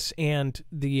this and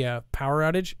the power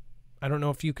outage. I don't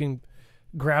know if you can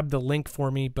grab the link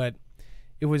for me, but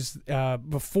it was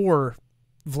before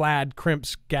Vlad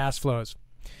crimps gas flows.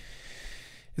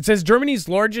 It says Germany's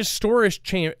largest storage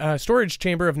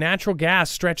chamber of natural gas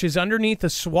stretches underneath a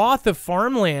swath of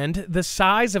farmland the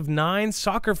size of 9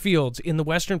 soccer fields in the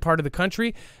western part of the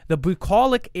country. The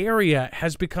bucolic area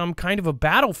has become kind of a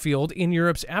battlefield in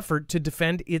Europe's effort to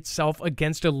defend itself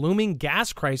against a looming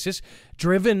gas crisis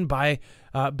driven by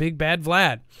Big Bad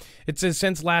Vlad. It says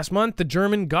since last month, the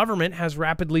German government has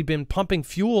rapidly been pumping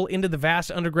fuel into the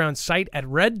vast underground site at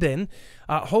Redden,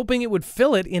 hoping it would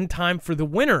fill it in time for the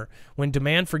winter, when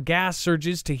demand for gas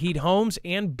surges to heat homes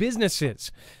and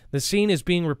businesses. The scene is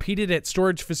being repeated at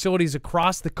storage facilities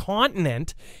across the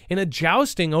continent in a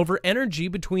jousting over energy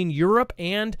between Europe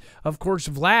and, of course,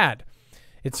 Vlad.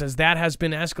 It says that has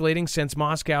been escalating since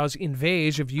Moscow's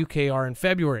invasion of UKR in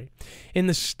February. In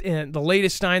the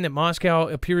latest sign that Moscow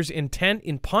appears intent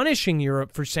in punishing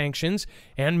Europe for sanctions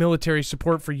and military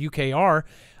support for UKR,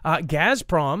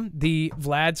 Gazprom, the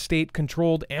Vlad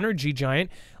state-controlled energy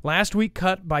giant, last week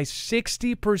cut by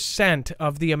 60%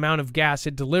 of the amount of gas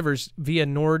it delivers via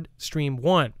Nord Stream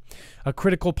 1, a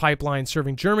critical pipeline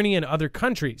serving Germany and other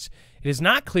countries. It is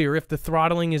not clear if the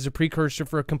throttling is a precursor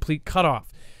for a complete cutoff.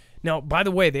 Now, by the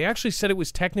way, they actually said it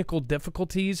was technical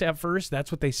difficulties at first.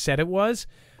 That's what they said it was.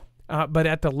 But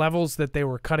at the levels that they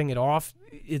were cutting it off,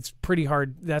 it's pretty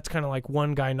hard. That's kind of like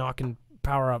one guy knocking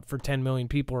power up for 10 million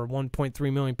people or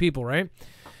 1.3 million people, right?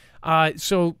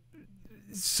 So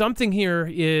something here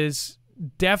is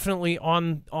definitely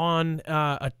on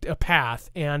a path,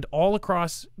 and all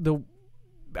across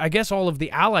I guess all of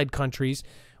the allied countries,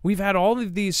 we've had all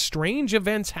of these strange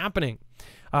events happening.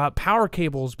 Power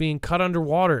cables being cut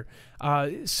underwater,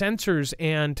 sensors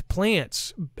and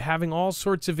plants having all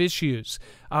sorts of issues,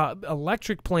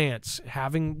 electric plants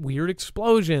having weird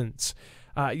explosions.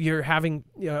 You're having,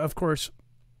 of course,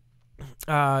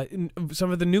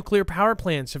 some of the nuclear power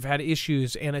plants have had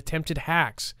issues and attempted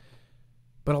hacks,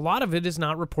 but a lot of it is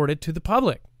not reported to the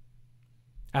public.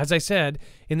 As I said,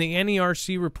 in the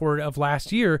NERC report of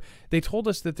last year, they told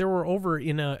us that there were over,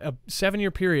 in a 7-year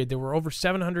period, there were over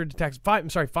 700 attacks.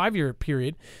 5-year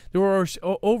period, there were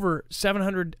over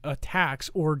 700 attacks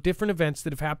or different events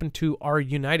that have happened to our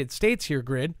United States here,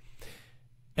 Grid,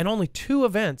 and only 2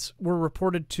 events were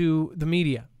reported to the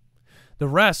media. The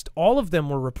rest, all of them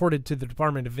were reported to the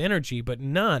Department of Energy, but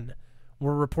none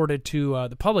were reported to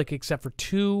the public except for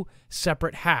 2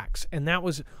 separate hacks. And that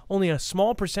was only a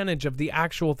small percentage of the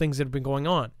actual things that have been going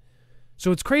on.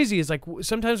 So it's crazy. It's like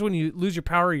sometimes when you lose your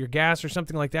power or your gas or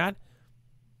something like that,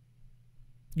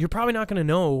 you're probably not going to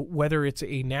know whether it's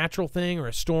a natural thing or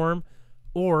a storm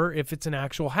or if it's an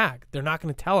actual hack. They're not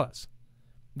going to tell us.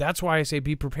 That's why I say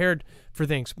be prepared for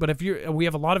things. But if we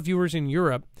have a lot of viewers in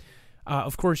Europe,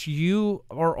 of course, you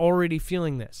are already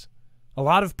feeling this. A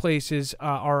lot of places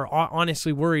are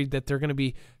honestly worried that they're going to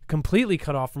be completely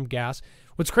cut off from gas.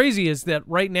 What's crazy is that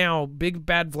right now, Big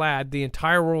Bad Vlad, the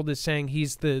entire world is saying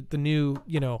he's the new,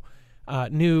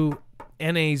 new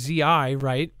NAZI,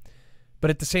 right? But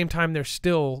at the same time, they're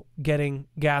still getting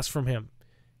gas from him.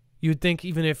 You'd think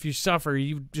even if you suffer,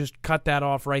 you just cut that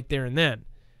off right there and then.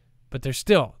 But they're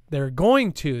saying they're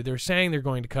going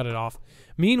to cut it off.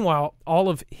 Meanwhile, all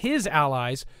of his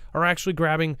allies are actually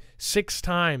grabbing 6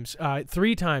 times,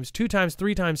 3 times, 2 times,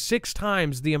 3 times, 6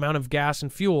 times the amount of gas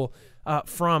and fuel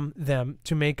from them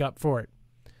to make up for it.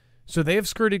 So they have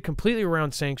skirted completely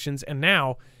around sanctions, and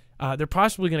now they're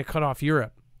possibly going to cut off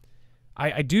Europe.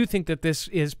 I do think that this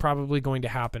is probably going to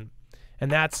happen. And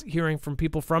that's hearing from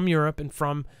people from Europe and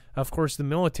from, of course, the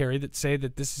military that say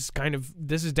that this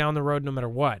is down the road no matter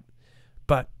what.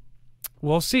 But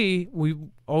we'll see. We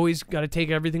always got to take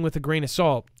everything with a grain of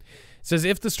salt. It says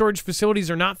if the storage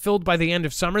facilities are not filled by the end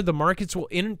of summer, the markets will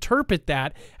interpret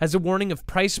that as a warning of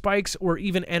price spikes or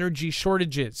even energy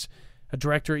shortages, a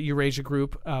director at Eurasia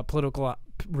Group political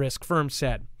risk firm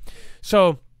said.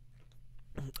 So,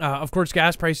 of course,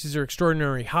 gas prices are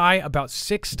extraordinarily high, about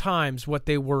 6 times what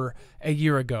they were a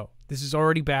year ago. This is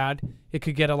already bad. It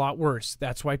could get a lot worse.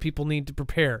 That's why people need to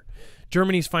prepare.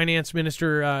 Germany's finance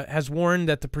minister has warned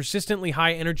that the persistently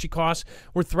high energy costs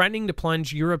were threatening to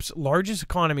plunge Europe's largest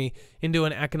economy into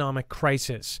an economic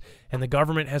crisis, and the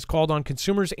government has called on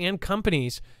consumers and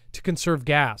companies to conserve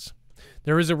gas.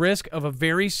 There is a risk of a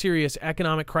very serious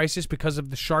economic crisis because of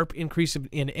the sharp increase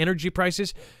in energy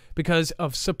prices, because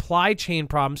of supply chain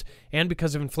problems, and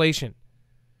because of inflation.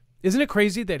 Isn't it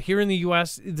crazy that here in the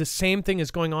U.S., the same thing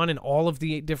is going on in all of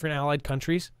the 8 different allied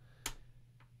countries?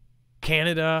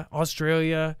 Canada,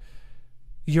 Australia,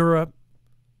 Europe,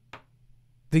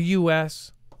 the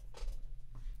U.S.,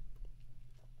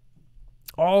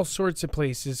 all sorts of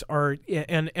places are,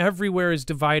 and everywhere is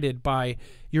divided by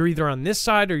you're either on this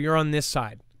side or you're on this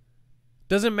side.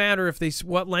 Doesn't matter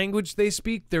what language they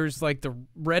speak. There's like the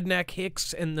redneck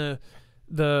hicks and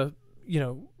the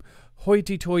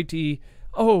hoity-toity.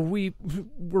 Oh, we're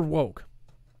woke.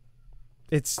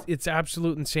 It's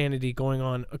absolute insanity going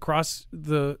on across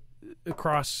the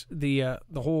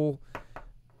whole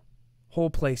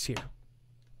place here.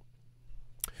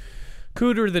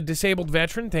 Cooter, the disabled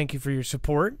veteran, thank you for your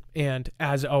support, and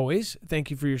as always, thank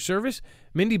you for your service.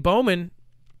 Mindy Bowman,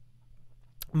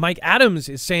 Mike Adams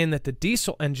is saying that the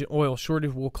diesel engine oil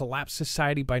shortage will collapse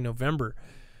society by November.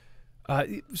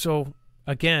 So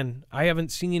again, I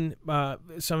haven't seen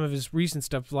some of his recent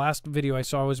stuff. The last video I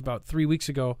saw was about 3 weeks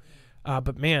ago.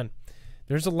 But man,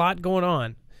 there's a lot going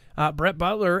on. Brett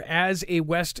Butler, as a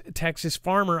West Texas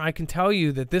farmer, I can tell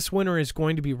you that this winter is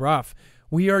going to be rough.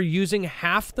 We are using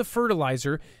half the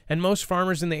fertilizer, and most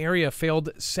farmers in the area failed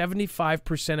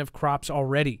 75% of crops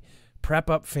already. Prep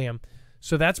up, fam.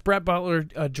 So that's Brett Butler,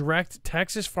 a direct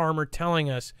Texas farmer, telling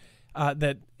us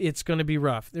that it's going to be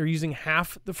rough. They're using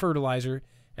half the fertilizer,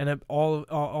 and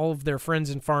all of their friends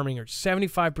in farming are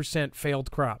 75%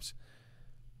 failed crops.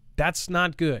 That's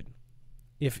not good.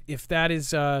 If that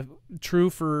is true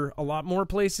for a lot more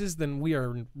places, then we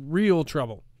are in real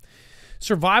trouble.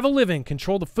 Survival living,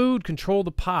 control the food, control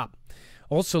the pop.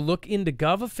 Also look into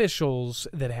gov officials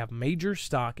that have major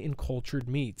stock in cultured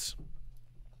meats.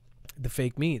 The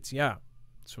fake meats, yeah.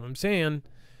 That's what I'm saying.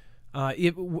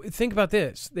 Think about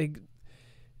this.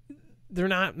 They're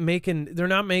not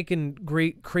making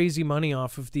great crazy money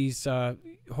off of these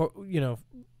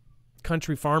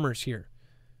country farmers here.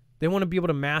 They want to be able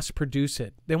to mass produce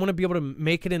it. They want to be able to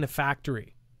make it in a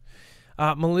factory.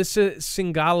 Melissa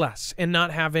Singalas, and not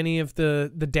have any of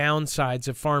the downsides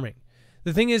of farming.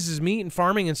 The thing is meat and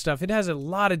farming and stuff, it has a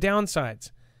lot of downsides.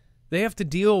 They have to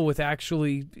deal with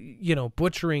actually,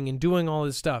 butchering and doing all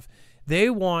this stuff.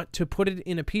 They want to put it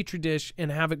in a petri dish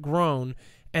and have it grown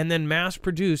and then mass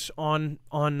produce on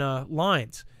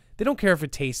lines. They don't care if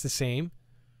it tastes the same.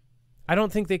 I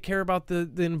don't think they care about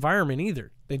the environment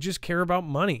either. They just care about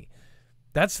money.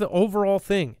 That's the overall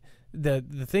thing. The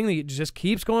thing that it just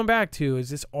keeps going back to is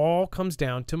this all comes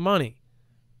down to money.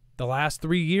 The last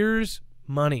 3 years,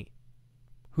 money.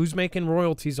 Who's making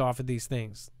royalties off of these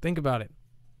things? Think about it.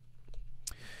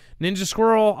 Ninja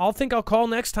Squirrel, I'll call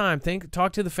next time.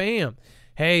 Talk to the fam.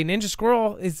 Hey, Ninja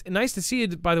Squirrel, it's nice to see you,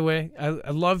 by the way.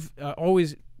 I love,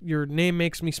 always, your name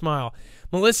makes me smile.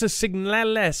 Melissa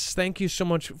Signales, thank you so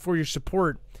much for your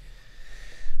support.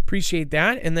 Appreciate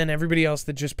that. And then everybody else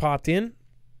that just popped in.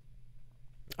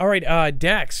 All right,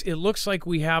 Dex, it looks like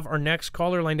we have our next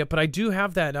caller lined up, but I do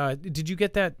have that. Did you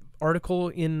get that article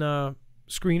in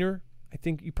Screener? I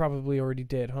think you probably already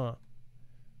did, huh?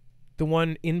 The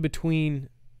one in between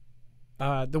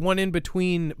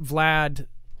Vlad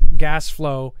gas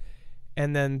flow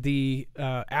and then the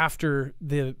after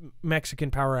the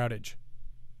Mexican power outage.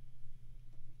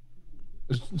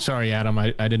 Sorry, Adam,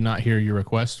 I did not hear your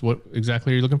request. What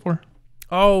exactly are you looking for?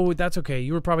 Oh, that's okay.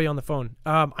 You were probably on the phone.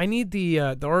 I need the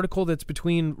article that's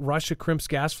between Russia crimps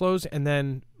gas flows and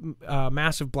then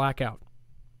massive blackout.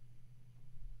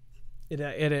 It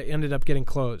ended up getting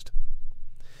closed.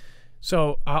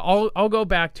 So I'll go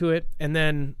back to it, and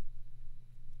then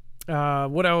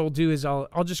what I will do is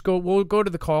I'll just go. We'll go to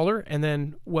the caller, and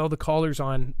then while the caller's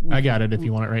on, I got it. If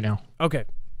you want it right now. Okay.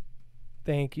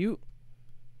 Thank you.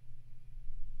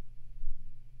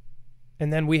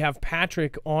 And then we have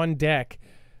Patrick on deck.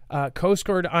 Coast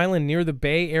Guard Island near the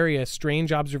Bay Area.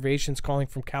 Strange observations calling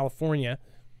from California.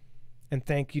 And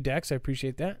thank you, Dex. I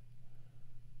appreciate that.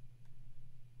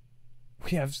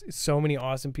 We have so many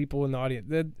awesome people in the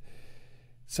audience.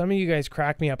 Some of you guys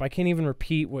crack me up. I can't even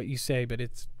repeat what you say, but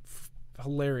it's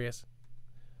hilarious.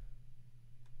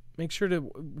 Make sure to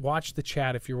watch the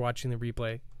chat if you're watching the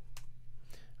replay.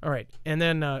 All right. And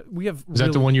then we have... Is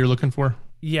that the one you're looking for?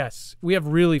 Yes, we have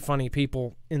really funny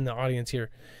people in the audience here.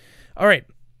 All right.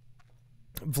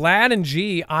 Vlad and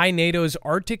G eye NATO's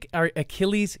Arctic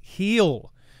Achilles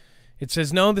heel. It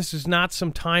says, no, this is not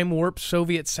some time-warped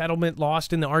Soviet settlement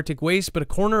lost in the Arctic waste, but a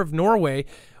corner of Norway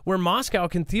where Moscow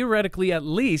can theoretically at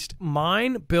least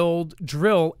mine, build,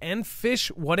 drill, and fish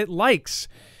what it likes.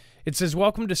 It says,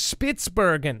 welcome to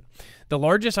Spitsbergen, the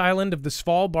largest island of the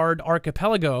Svalbard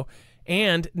archipelago,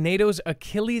 and NATO's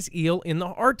Achilles heel in the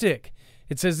Arctic.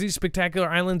 It says these spectacular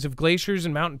islands of glaciers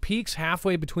and mountain peaks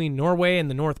halfway between Norway and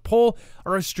the North Pole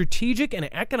are a strategic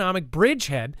and economic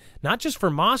bridgehead, not just for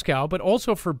Moscow, but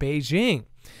also for Beijing.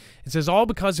 It says all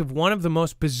because of one of the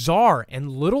most bizarre and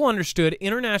little understood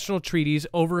international treaties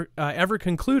ever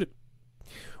concluded,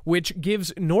 which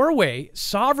gives Norway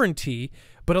sovereignty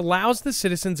but allows the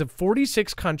citizens of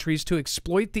 46 countries to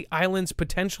exploit the island's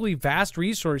potentially vast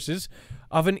resources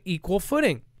of an equal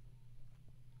footing.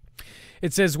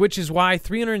 It says, which is why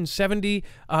 370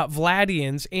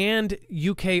 Vladians and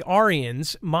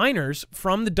UKRians, miners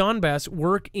from the Donbass,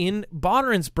 work in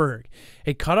Barentsburg,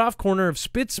 a cutoff corner of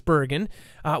Spitsbergen,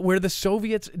 where the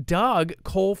Soviets dug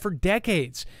coal for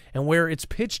decades and where it's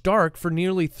pitch dark for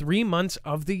nearly 3 months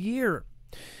of the year.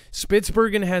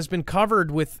 Spitsbergen has been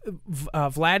covered with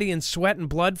Vladian sweat and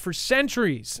blood for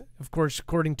centuries, of course,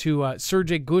 according to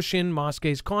Sergei Gushin,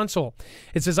 Moscow's consul.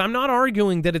 It says, I'm not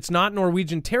arguing that it's not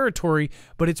Norwegian territory,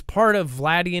 but it's part of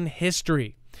Vladian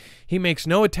history. He makes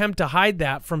no attempt to hide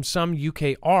that from some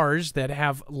UKRs that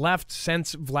have left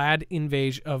since Vlad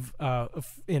invasion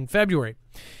in February.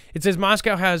 It says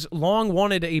Moscow has long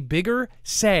wanted a bigger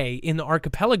say in the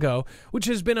archipelago, which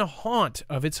has been a haunt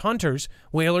of its hunters,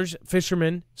 whalers,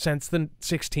 fishermen since the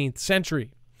 16th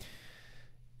century.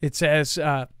 It says,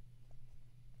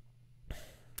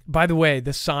 by the way,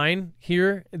 the sign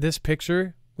here, this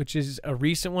picture, which is a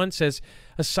recent one, says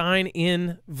a sign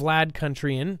in Vlad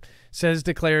country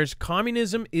declares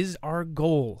communism is our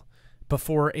goal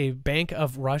before a bank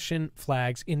of Russian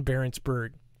flags in Barentsburg.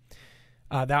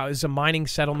 That was a mining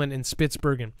settlement in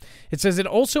Spitsbergen. It says it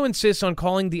also insists on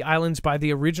calling the islands by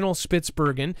the original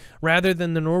Spitsbergen rather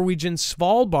than the Norwegian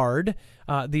Svalbard,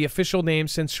 the official name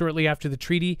since shortly after the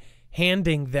treaty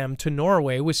handing them to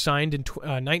Norway was signed in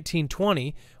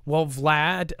 1920, while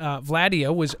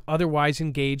Vladia was otherwise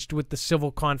engaged with the civil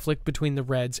conflict between the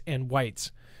Reds and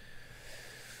Whites.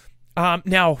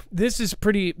 Now, this is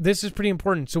pretty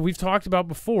important. So we've talked about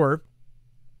before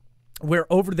where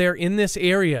over there in this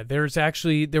area, there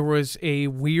was a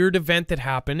weird event that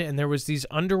happened, and there was these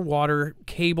underwater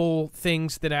cable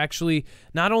things that actually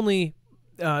not only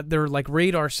they're like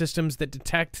radar systems that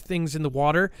detect things in the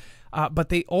water, but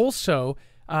they also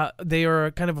they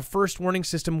are kind of a first warning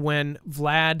system when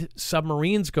Vlad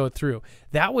submarines go through.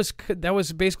 That was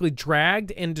basically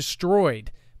dragged and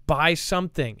destroyed by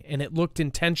something, and it looked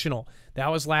intentional. That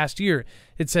was last year.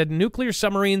 It said nuclear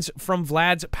submarines from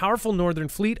Vlad's powerful northern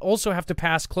fleet also have to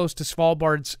pass close to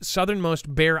Svalbard's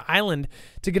southernmost Bear Island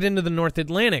to get into the North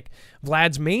Atlantic.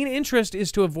 Vlad's main interest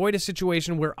is to avoid a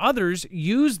situation where others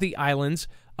use the islands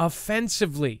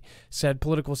offensively, said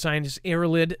political scientist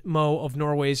Erlid Moe of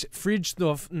Norway's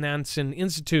Fridtjof Nansen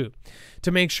Institute.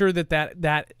 To make sure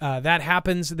that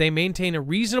happens, they maintain a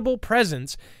reasonable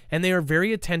presence, and they are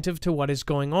very attentive to what is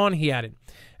going on, he added.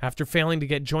 After failing to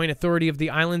get joint authority of the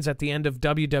islands at the end of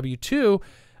WW2,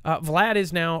 Vlad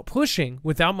is now pushing,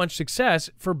 without much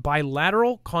success, for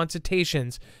bilateral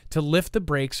consultations to lift the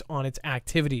brakes on its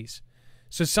activities.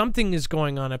 So something is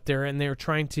going on up there, and they're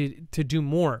trying to do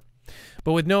more.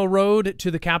 But with no road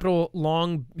to the capital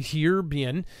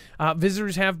Longyearbyen,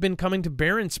 visitors have been coming to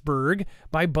Barentsburg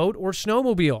by boat or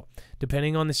snowmobile,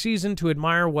 depending on the season, to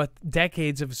admire what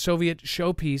decades of Soviet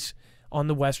showpiece on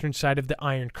the western side of the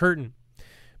Iron Curtain.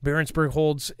 Barentsburg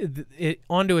holds it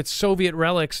onto its Soviet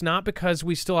relics not because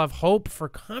we still have hope for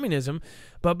communism,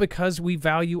 but because we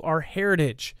value our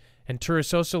heritage, and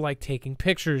tourists also like taking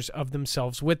pictures of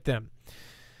themselves with them.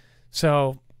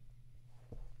 So,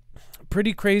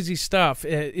 pretty crazy stuff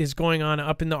is going on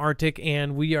up in the Arctic,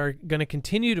 and we are going to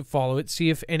continue to follow it, see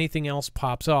if anything else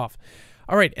pops off.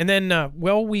 All right, and then,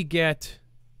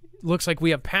 looks like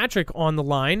we have Patrick on the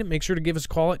line. Make sure to give us a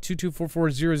call at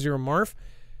 224-400-MARF.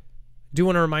 Do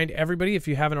want to remind everybody, if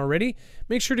you haven't already,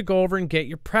 make sure to go over and get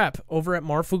your prep over at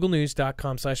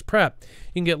marfooglenews.com/prep.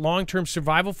 You can get long-term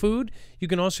survival food. You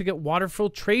can also get water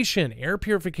filtration, air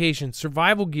purification,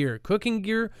 survival gear, cooking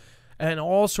gear, and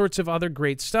all sorts of other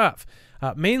great stuff.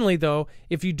 Mainly, though,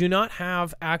 if you do not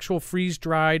have actual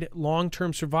freeze-dried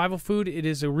long-term survival food, it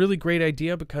is a really great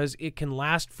idea because it can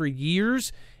last for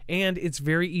years, and it's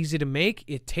very easy to make.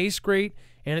 It tastes great,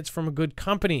 and it's from a good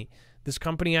company. This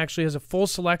company actually has a full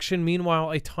selection.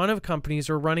 Meanwhile, a ton of companies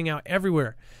are running out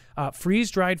everywhere.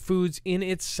 Freeze-dried foods in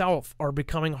itself are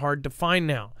becoming hard to find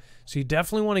now. So you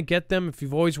definitely want to get them if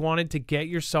you've always wanted to get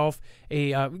yourself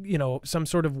a, some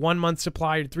sort of 1 month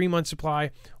supply or 3 month supply,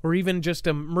 or even just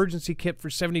an emergency kit for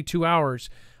 72 hours.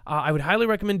 I would highly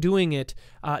recommend doing it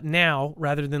now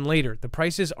rather than later. The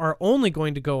prices are only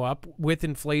going to go up with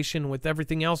inflation, with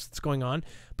everything else that's going on,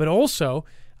 but also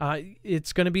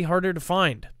it's going to be harder to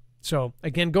find. So,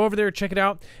 again, go over there, check it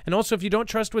out. And also, if you don't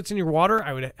trust what's in your water,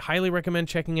 I would highly recommend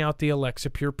checking out the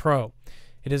Alexa Pure Pro.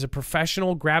 It is a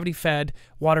professional gravity-fed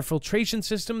water filtration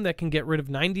system that can get rid of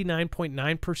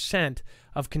 99.9%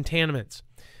 of contaminants.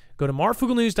 Go to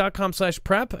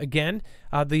marfooglenews.com/prep. Again,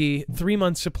 the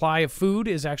 3-month supply of food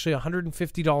is actually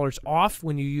 $150 off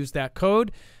when you use that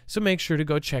code, so make sure to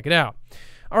go check it out.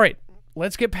 All right,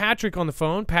 let's get Patrick on the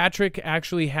phone. Patrick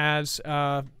actually has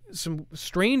some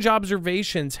strange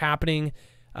observations happening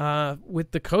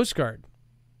with the Coast Guard,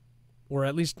 or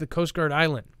at least the Coast Guard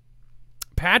Island.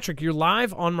 Patrick, you're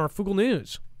live on Marfoogle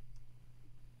News.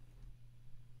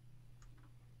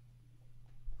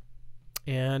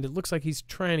 And it looks like he's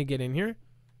trying to get in here.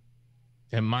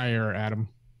 Am I or Adam?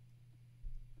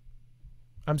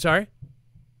 I'm sorry?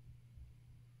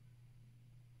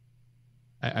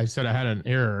 I said I had an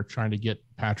error trying to get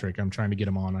Patrick. I'm trying to get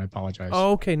him on. I apologize.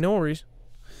 Oh, okay. No worries.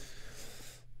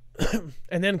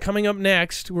 And then coming up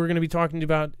next, we're going to be talking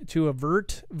about to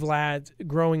avert Vlad's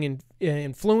growing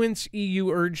influence, EU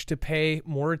urge to pay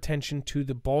more attention to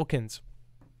the Balkans.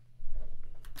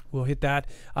 We'll hit that.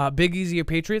 Big Easy a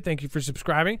Patriot, thank you for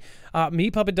subscribing. Me,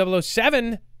 Puppet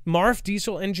 007, Marf,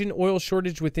 diesel engine oil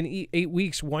shortage within 8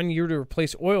 weeks, 1 year to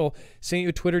replace oil. Sent you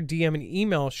a Twitter, DM, and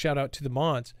email. Shout out to the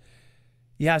mods.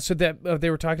 Yeah, so that they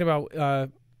were talking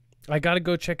about... I got to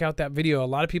go check out that video. A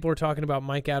lot of people are talking about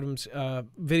Mike Adams'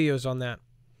 videos on that.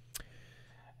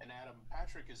 And Adam,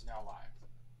 Patrick is now live.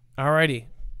 All righty.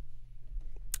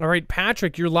 All right,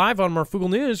 Patrick, you're live on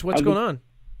Marfoogle News. What's going on?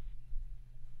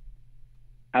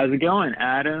 How's it going,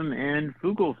 Adam and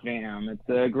Foogle fam? It's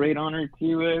a great honor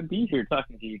to be here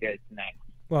talking to you guys tonight.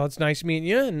 Well, it's nice meeting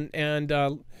you. And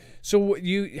so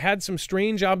you had some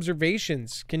strange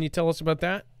observations. Can you tell us about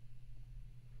that?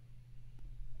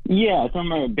 Yeah, so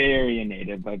I'm a Bay Area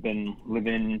native. I've been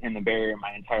living in the Bay Area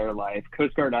my entire life.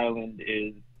 Coast Guard Island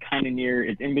is kind of near,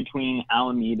 it's in between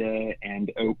Alameda and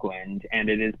Oakland, and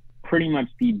it is pretty much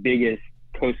the biggest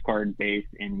Coast Guard base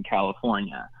in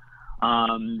California.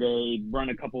 They run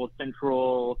a couple of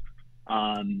central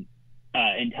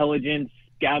intelligence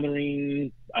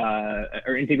gathering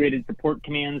or integrated support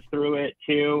commands through it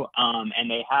too, and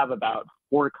they have about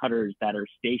 4 cutters that are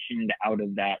stationed out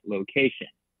of that location.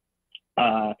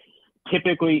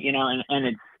 Typically, you know,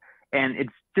 and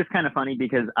it's just kind of funny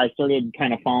because I started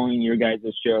kind of following your guys'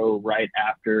 show right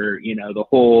after, you know, the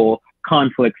whole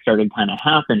conflict started kind of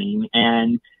happening.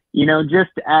 And, you know, just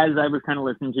as I was kind of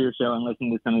listening to your show and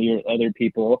listening to some of your other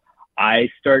people, I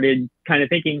started kind of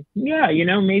thinking, yeah, you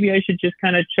know, maybe I should just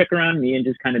kind of check around me and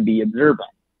just kind of be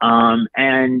observant.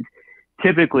 And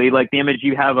typically, like the image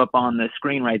you have up on the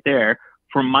screen right there,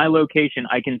 from my location,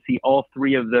 I can see all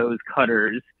 3 of those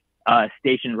cutters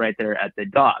stationed right there at the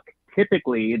dock.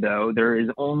 Typically, though, there is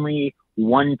only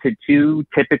 1 to 2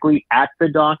 typically at the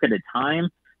dock at a time.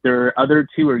 The other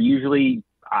 2 are usually,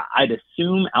 I'd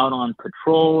assume, out on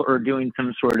patrol or doing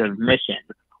some sort of mission.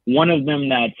 One of them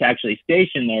that's actually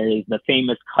stationed there is the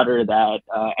famous cutter that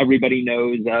everybody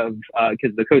knows of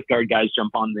because the Coast Guard guys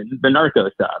jump on the narco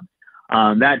sub.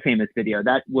 That famous video,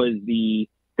 that was the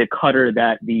cutter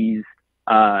that these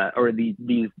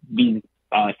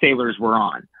sailors were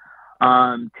on.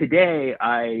 Today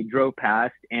I drove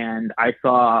past and I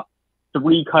saw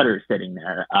 3 cutters sitting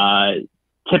there.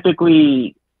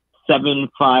 Typically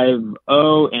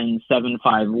 750 and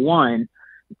 751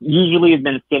 usually have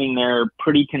been sitting there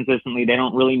pretty consistently. They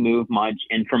don't really move much.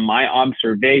 And from my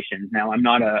observations, now I'm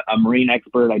not a marine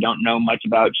expert. I don't know much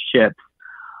about ships.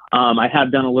 I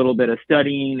have done a little bit of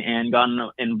studying and gotten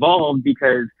involved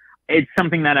because it's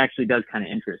something that actually does kind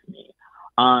of interest me.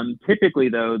 Typically,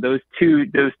 though, those two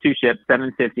ships,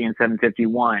 750 and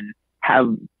 751,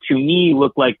 have, to me,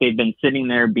 looked like they've been sitting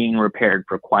there being repaired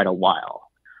for quite a while.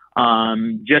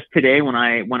 Just today, when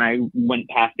I went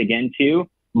past again, too,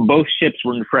 both ships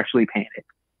were freshly painted.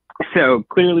 So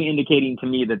clearly indicating to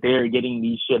me that they are getting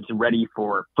these ships ready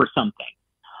for something.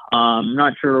 I'm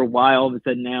not sure why all of a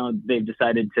sudden now they've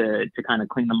decided to kind of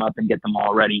clean them up and get them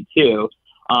all ready, too.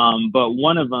 But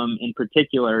one of them in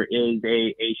particular is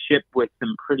a ship with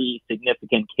some pretty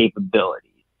significant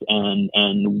capabilities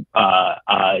and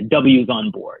W's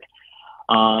on board.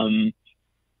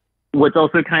 What's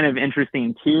also kind of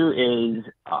interesting too is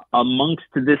amongst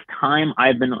this time,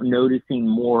 I've been noticing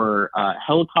more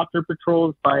helicopter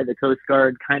patrols by the Coast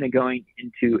Guard kind of going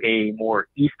into a more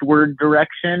eastward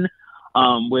direction,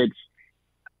 which,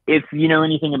 if you know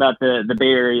anything about the Bay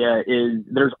Area, is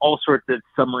there's all sorts of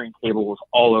submarine cables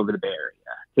all over the Bay Area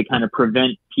to kind of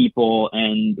prevent people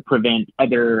and prevent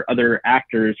other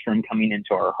actors from coming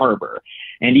into our harbor.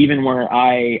 And even where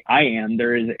I am,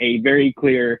 there is a very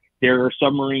clear, there are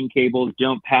submarine cables,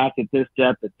 don't pass at this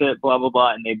depth, that's it, blah, blah,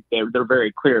 blah. And they're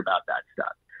very clear about that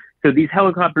stuff. So these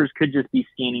helicopters could just be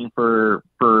scanning for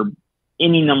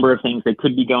any number of things. They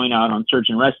could be going out on search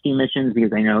and rescue missions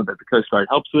because I know that the Coast Guard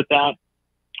helps with that.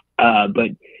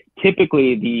 But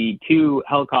typically the 2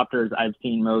 helicopters I've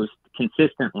seen most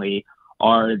consistently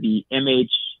are the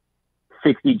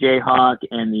MH-60 Jayhawk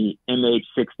and the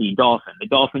MH-60 Dolphin. The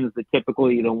Dolphin is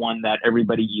typically the one that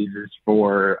everybody uses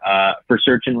for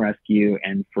search and rescue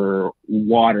and for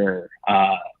water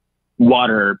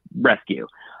rescue,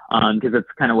 because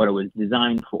that's kind of what it was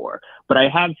designed for. But I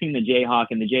have seen the Jayhawk,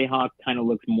 and the Jayhawk kind of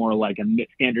looks more like a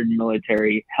standard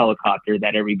military helicopter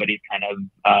that everybody kind of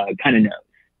knows.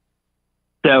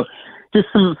 So just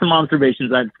some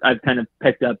observations I've kind of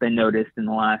picked up and noticed in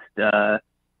the last,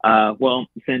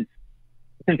 since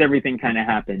everything kind of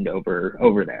happened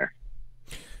over there.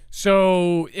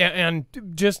 So, and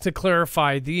just to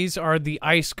clarify, these are the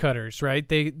ice cutters, right?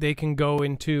 They can go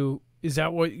into. Is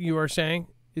that what you are saying?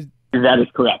 That is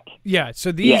correct. Yeah.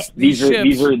 So Yes, these ships,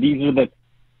 these are the.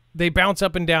 they bounce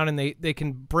up and down, and they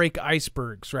can break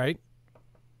icebergs, right?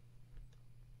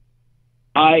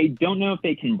 I don't know if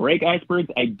they can break icebergs.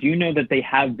 I do know that they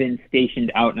have been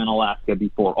stationed out in Alaska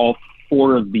before, all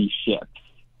 4 of these ships.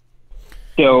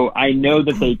 So I know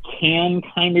that they can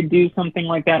kind of do something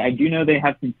like that. I do know they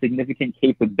have some significant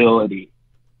capability.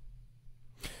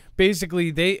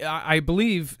 Basically, I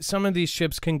believe some of these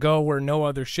ships can go where no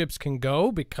other ships can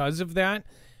go because of that,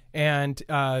 and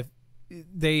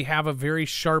they have a very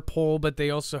sharp hull, but they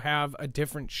also have a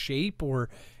different shape,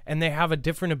 and they have a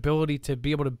different ability to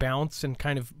be able to bounce and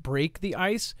kind of break the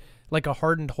ice like a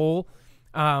hardened hull.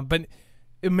 But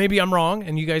maybe I'm wrong,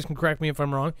 and you guys can correct me if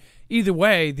I'm wrong. Either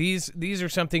way, these are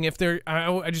something. If they're,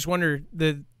 I just wonder,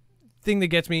 the thing that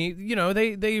gets me,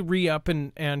 they re-up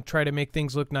and try to make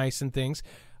things look nice and things.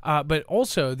 But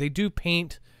also, they do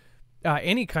paint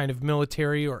any kind of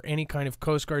military or any kind of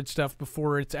Coast Guard stuff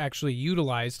before it's actually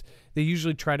utilized. They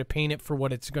usually try to paint it for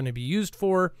what it's going to be used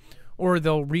for, or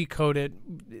they'll recoat it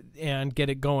and get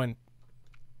it going.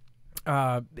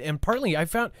 And partly, I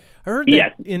heard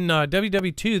that in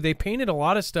WW2, they painted a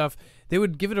lot of stuff. They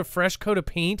would give it a fresh coat of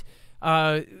paint.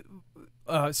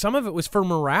 Some of it was for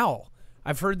morale.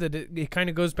 I've heard that it kind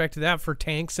of goes back to that for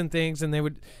tanks and things, and they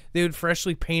would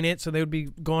freshly paint it, so they would be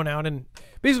going out and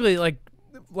basically like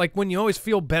when you always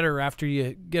feel better after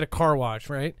you get a car wash,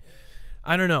 right?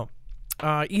 I don't know.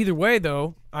 Either way,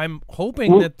 though, I'm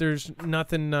hoping that there's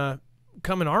nothing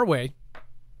coming our way.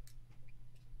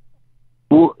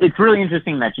 Well, it's really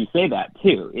interesting that you say that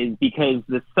too, is because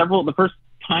the first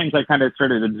times I kind of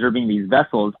started observing these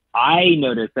vessels, I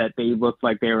noticed that they looked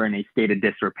like they were in a state of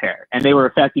disrepair, and they were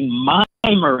affecting my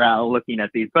morale looking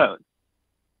at these boats.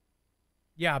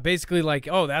 Yeah, basically like,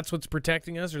 oh, that's what's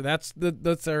protecting us, or that's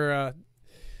our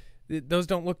those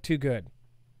don't look too good.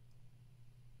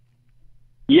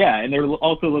 Yeah, and there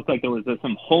also looked like there was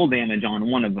some hull damage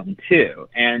on one of them too,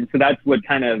 and so that's what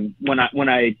kind of when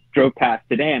I drove past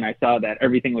today and I saw that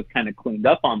everything was kind of cleaned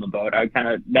up on the boat, I kind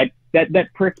of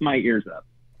that pricked my ears up.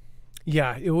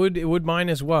 Yeah, it would mine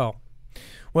as well.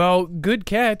 Well, good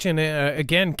catch, and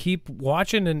again, keep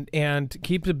watching and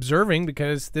keep observing,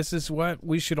 because this is what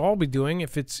we should all be doing.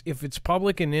 If it's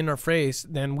public and in our face,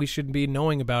 then we should be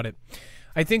knowing about it.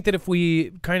 I think that if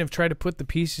we kind of try to put the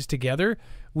pieces together,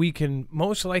 we can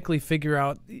most likely figure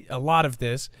out a lot of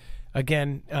this.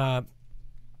 Again,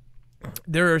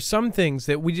 there are some things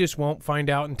that we just won't find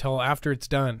out until after it's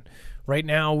done. Right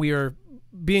now, we are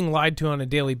being lied to on a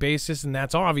daily basis, and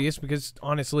that's obvious because,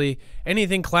 honestly,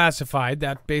 anything classified,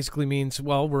 that basically means,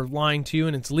 well, we're lying to you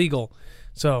and it's legal.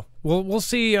 So we'll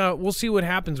see what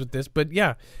happens with this. But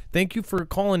yeah, thank you for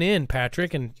calling in,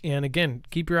 Patrick, and again,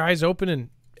 keep your eyes open and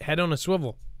head on a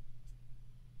swivel.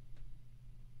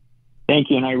 Thank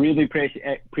you, and I really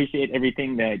appreciate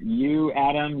everything that you,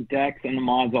 Adam, Dex, and the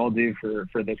mods all do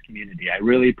for this community. I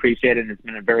really appreciate it, and it's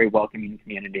been a very welcoming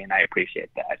community, and I appreciate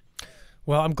that.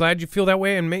 Well, I'm glad you feel that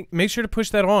way, and make sure to push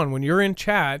that on when you're in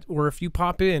chat, or if you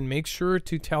pop in, make sure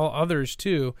to tell others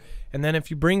too. And then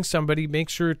if you bring somebody, make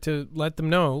sure to let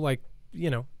them know, like,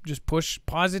 just push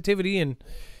positivity. And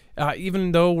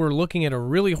even though we're looking at a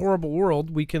really horrible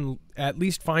world, we can at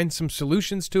least find some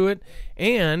solutions to it.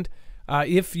 And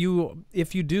if you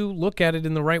do look at it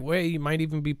in the right way, you might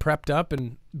even be prepped up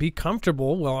and be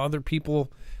comfortable while other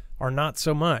people are not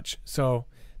so much. So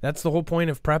that's the whole point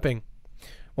of prepping.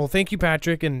 Well, thank you,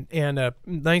 Patrick, and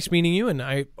nice meeting you. And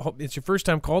I hope it's your first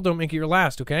time call. Don't make it your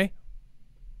last, okay?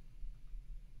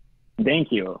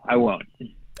 Thank you. I won't.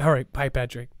 All right. Bye,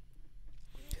 Patrick.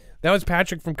 That was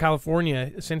Patrick from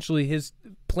California. Essentially, his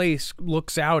place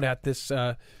looks out at this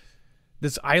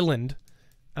this island,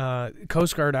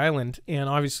 Coast Guard Island, and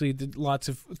obviously lots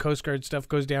of Coast Guard stuff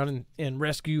goes down and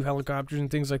rescue helicopters and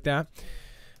things like that.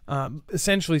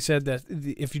 Essentially said that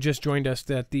if you just joined us,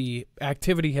 that the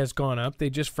activity has gone up. They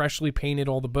just freshly painted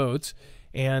all the boats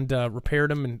and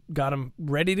repaired them and got them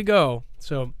ready to go.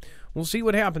 So we'll see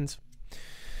what happens.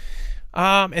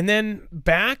 And then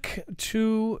back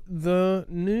to the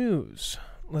news.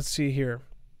 Let's see here.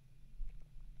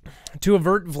 To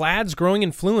avert Vlad's growing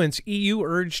influence, EU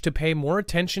urged to pay more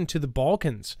attention to the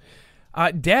Balkans.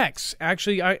 Dex,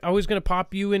 actually, I was going to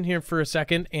pop you in here for a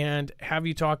second and have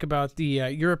you talk about the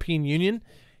European Union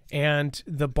and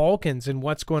the Balkans and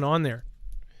what's going on there.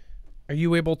 Are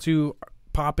you able to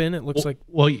pop in? It looks like.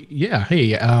 Well, yeah.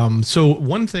 Hey, so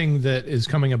one thing that is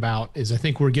coming about is I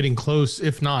think we're getting close,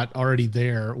 if not already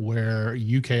there, where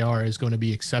UKR is going to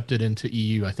be accepted into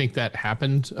EU. I think that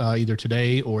happened either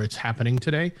today or it's happening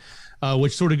today,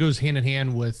 which sort of goes hand in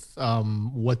hand with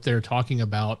what they're talking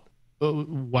about.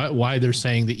 Why they're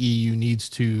saying the EU needs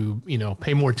to,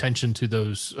 pay more attention to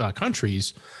those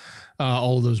countries,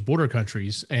 all of those border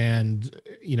countries, and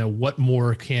what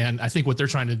more can I think what they're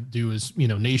trying to do is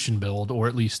nation build, or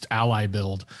at least ally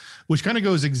build, which kind of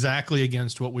goes exactly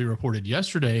against what we reported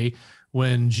yesterday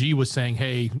when G was saying,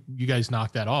 hey, you guys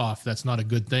knock that off. That's not a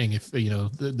good thing. If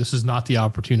this is not the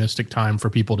opportunistic time for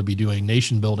people to be doing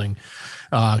nation building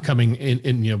coming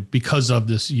in because of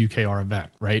this UKR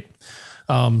event, right?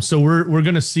 So we're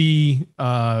going to see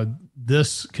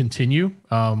this continue,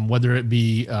 whether it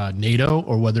be NATO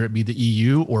or whether it be the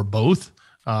EU or both.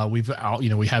 We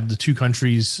have the two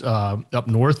countries up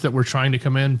north that we're trying to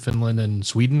come in, Finland and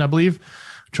Sweden, I believe,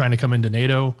 trying to come into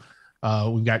NATO.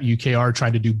 We've got UKR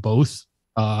trying to do both,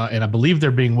 and I believe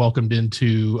they're being welcomed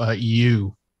into EU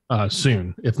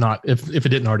soon, if it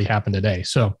didn't already happen today.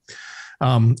 So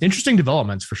interesting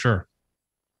developments for sure.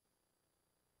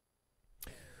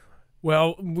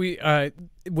 Well, we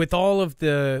with all of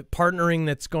the partnering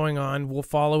that's going on, we'll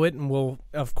follow it, and we'll,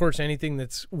 of course, anything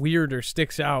that's weird or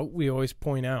sticks out, we always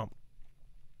point out.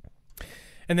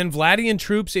 And then Vladian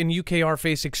troops in UKR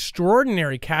face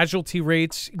extraordinary casualty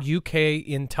rates, UK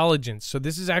intelligence. So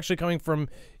this is actually coming from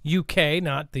UK,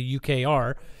 not the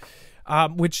UKR,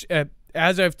 which,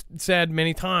 as I've said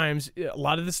many times, a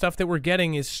lot of the stuff that we're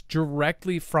getting is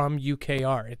directly from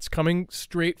UKR. It's coming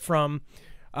straight from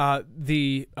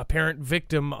the apparent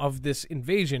victim of this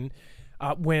invasion,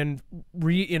 when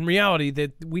in reality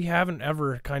that we haven't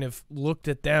ever kind of looked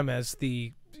at them as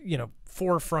the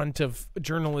forefront of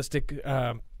journalistic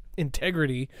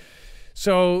integrity.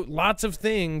 So lots of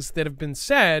things that have been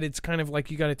said, it's kind of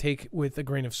like you got to take with a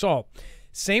grain of salt.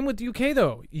 Same with UK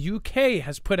though. UK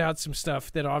has put out some stuff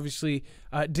that obviously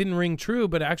didn't ring true,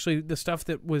 but actually the stuff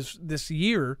that was this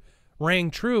year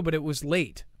rang true, but it was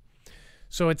late.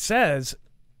 So it says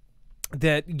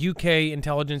that UK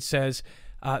intelligence says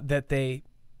that they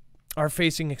are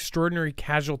facing extraordinary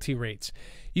casualty rates.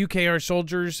 UKR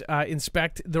soldiers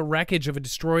inspect the wreckage of a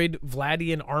destroyed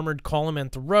Vladian armored column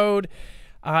at the road.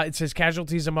 It says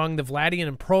casualties among the Vladian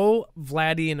and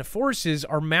pro-Vladian forces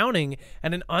are mounting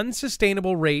at an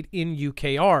unsustainable rate in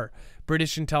UKR.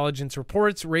 British intelligence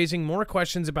reports raising more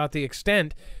questions about the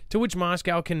extent to which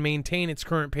Moscow can maintain its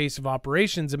current pace of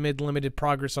operations amid limited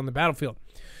progress on the battlefield.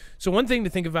 So one thing to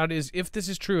think about is if this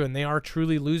is true and they are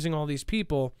truly losing all these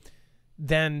people,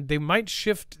 then they might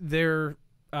shift on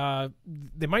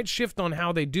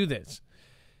how they do this.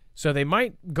 So they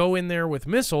might go in there with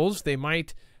missiles, they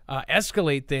might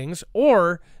escalate things,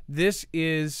 or this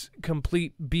is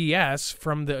complete BS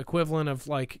from the equivalent of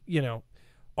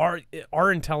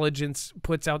our intelligence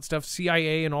puts out stuff,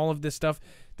 CIA and all of this stuff.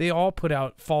 They all put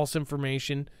out false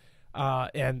information,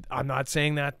 and I'm not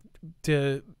saying that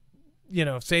to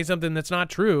say something that's not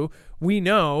true. We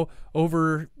know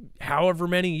over however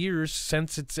many years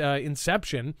since its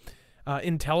inception,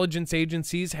 intelligence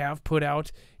agencies have put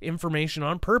out information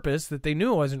on purpose that they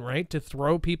knew wasn't right, to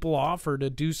throw people off or to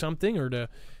do something or to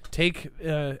take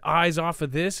eyes off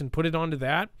of this and put it onto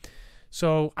that.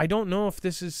 So I don't know if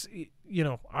this is,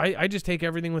 I just take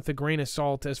everything with a grain of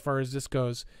salt as far as this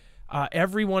goes.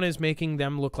 Everyone is making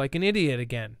them look like an idiot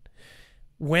again.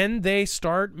 When they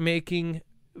start making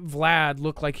Vlad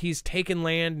look like he's taken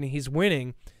land and he's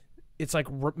winning, it's like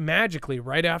magically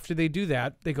right after they do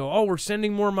that, they go, oh, we're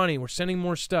sending more money, we're sending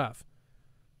more stuff.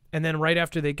 And then right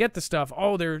after they get the stuff,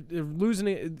 oh, they're losing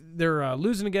it, they're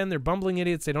losing again, they're bumbling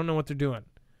idiots, they don't know what they're doing.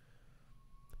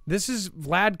 This is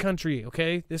Vlad country,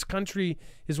 okay? This country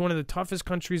is one of the toughest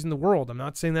countries in the world. I'm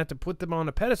not saying that to put them on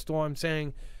a pedestal. I'm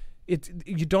saying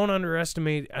you don't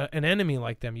underestimate an enemy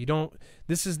like them.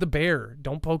 This is the bear.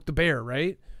 Don't poke the bear,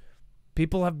 right?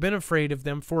 People have been afraid of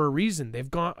them for a reason.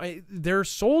 Their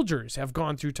soldiers have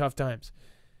gone through tough times.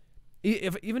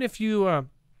 Even if you,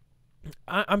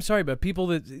 I'm sorry, but people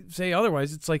that say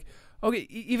otherwise, it's like, okay,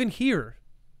 even here,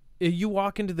 you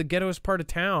walk into the ghettoest part of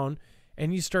town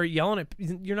and you start yelling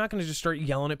you're not going to just start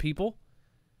yelling at people.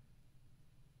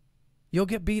 You'll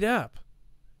get beat up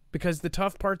because the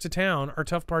tough parts of town are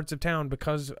tough parts of town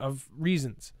because of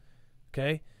reasons.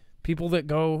 Okay? People that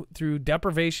go through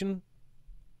deprivation,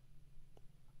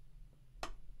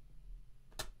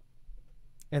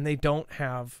 and they don't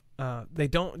have,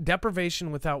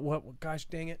 deprivation without what, gosh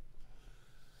dang it.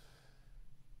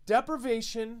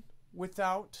 Deprivation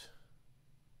without,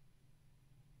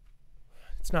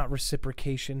 it's not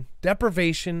reciprocation.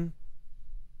 Deprivation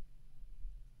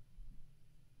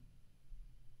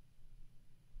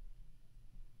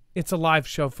It's a live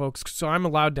show, folks, so I'm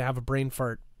allowed to have a brain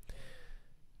fart.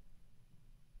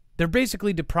 They're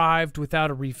basically deprived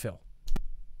without a refill.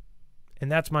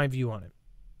 And that's my view on it.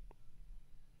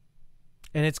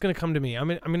 And it's going to come to me. I'm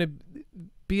going to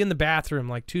be in the bathroom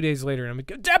like 2 days later, and I'm going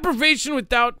to go, deprivation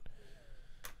without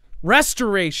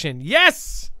restoration.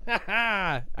 Yes!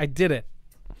 I did it.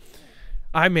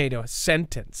 I made a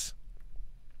sentence.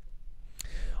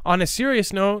 On a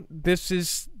serious note, this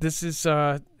is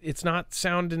it's not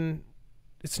sounding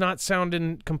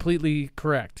completely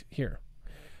correct here.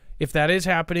 If that is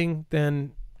happening,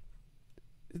 then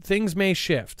things may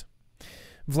shift.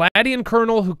 Vladian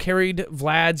colonel who carried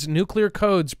Vlad's nuclear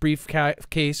codes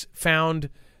briefcase found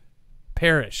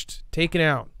perished, taken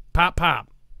out. Pop, pop.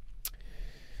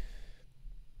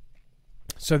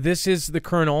 So this is the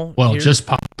colonel. Well, here. Just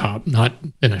pop, pop, not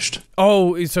finished.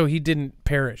 Oh, so he didn't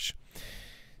perish.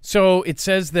 So it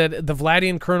says that the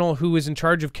Vladian colonel who was in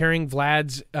charge of carrying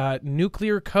Vlad's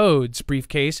nuclear codes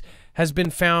briefcase has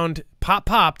been found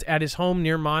popped at his home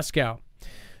near Moscow.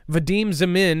 Vadim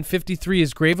Zemin, 53,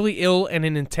 is gravely ill and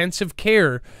in intensive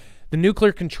care. The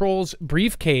nuclear controls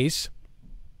briefcase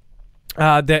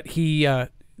that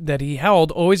he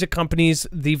held always accompanies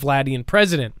the Vladian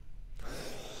president.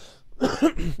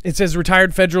 It says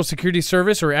retired Federal Security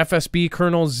Service or FSB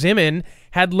Colonel Zemin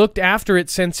had looked after it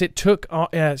since he took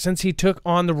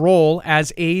on the role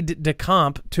as aide de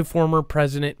camp to former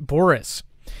President Boris.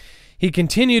 He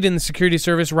continued in the security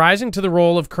service, rising to the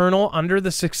role of colonel under the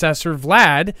successor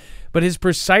Vlad, but his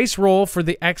precise role for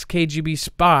the ex-KGB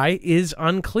spy is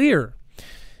unclear.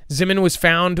 Zemin was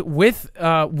found with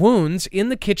wounds in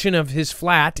the kitchen of his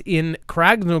flat in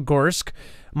Krasnogorsk,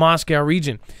 Moscow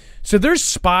region. So there's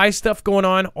spy stuff going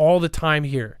on all the time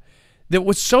here. That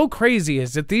what's so crazy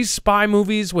is that these spy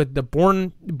movies with the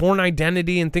Born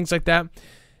Identity and things like that,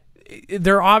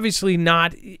 they're obviously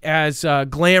not as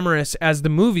glamorous as the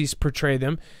movies portray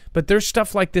them, but there's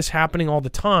stuff like this happening all the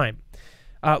time.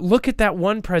 Look at that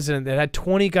one president that had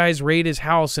 20 guys raid his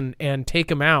house and take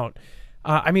him out.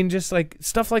 I mean, just like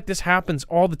stuff like this happens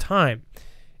all the time.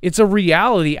 It's a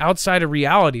reality outside of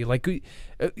reality. Like,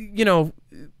 you know,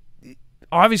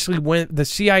 obviously when the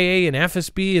CIA and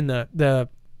FSB and the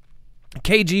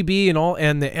KGB and all,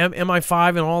 and the MI5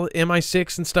 and all the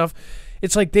MI6 and stuff,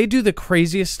 it's like they do the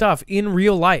craziest stuff in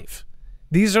real life.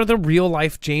 These are the real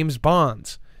life James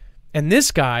Bonds. And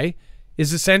this guy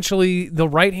is essentially the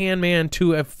right-hand man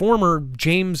to a former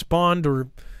James Bond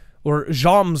or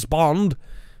James Bond.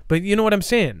 But you know what I'm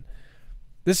saying?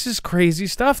 This is crazy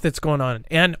stuff that's going on.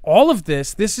 And all of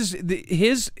this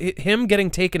is him getting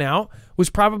taken out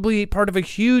was probably part of a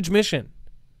huge mission.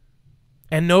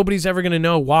 And nobody's ever going to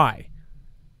know why.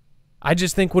 I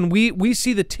just think when we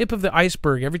see the tip of the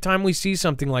iceberg every time we see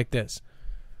something like this,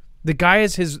 the guy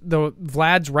is the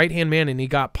Vlad's right-hand man and he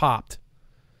got popped.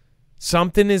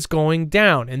 Something is going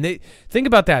down. And think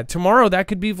about that. Tomorrow that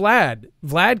could be Vlad.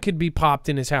 Vlad could be popped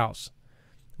in his house.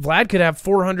 Vlad could have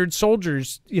 400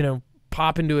 soldiers,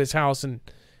 pop into his house and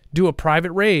do a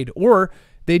private raid. Or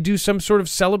they do some sort of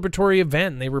celebratory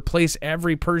event. They replace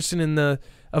every person in the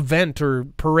event or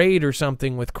parade or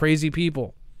something with crazy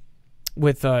people.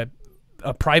 With a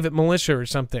private militia or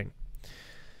something.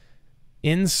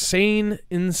 Insane.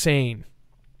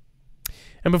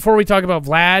 And before we talk about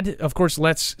Vlad, of course,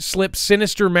 let's slip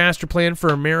sinister master plan for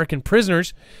American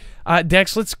prisoners.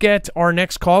 Dex, let's get our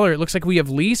next caller. It looks like we have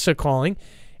Lisa calling.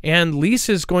 And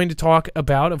Lisa's going to talk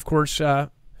about, of course,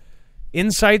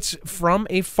 insights from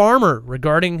a farmer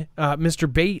regarding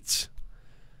Mr. Bates.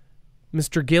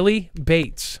 Mr. Gilly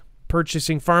Bates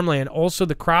purchasing farmland. Also,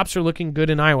 the crops are looking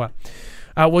good in Iowa.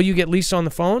 Will you get Lisa on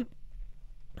the phone?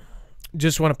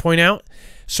 Just want to point out,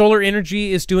 Solar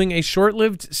Energy is doing a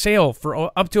short-lived sale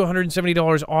for up to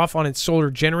 $170 off on its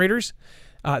solar generators.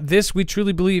 This, we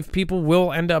truly believe people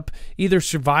will end up either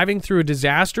surviving through a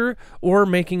disaster or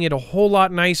making it a whole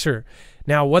lot nicer.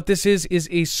 Now, what this is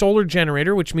a solar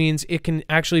generator, which means it can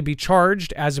actually be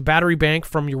charged as a battery bank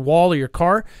from your wall or your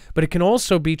car, but it can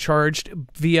also be charged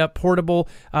via portable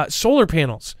solar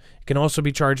panels. It can also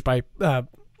be charged by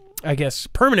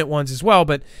permanent ones as well.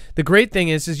 But the great thing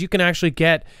is you can actually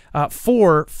get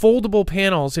 4 foldable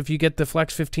panels if you get the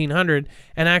Flex 1500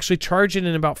 and actually charge it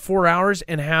in about 4 hours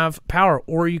and have power,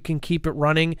 or you can keep it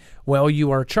running while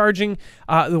you are charging.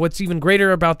 What's even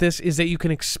greater about this is that you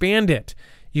can expand it.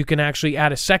 You can actually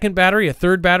add a second battery, a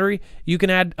third battery. You can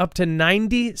add up to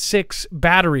 96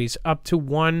 batteries up to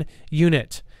one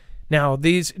unit. Now,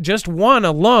 these just one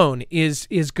alone is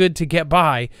good to get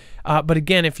by. But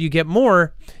again, if you get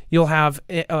more, you'll have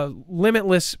a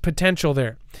limitless potential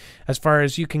there as far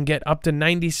as you can get up to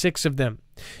 96 of them.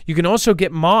 You can also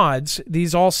get mods.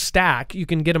 These all stack. You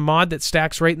can get a mod that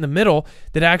stacks right in the middle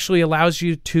that actually allows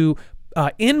you to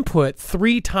input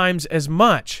 3 times as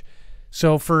much.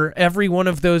 So for every one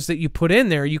of those that you put in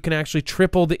there, you can actually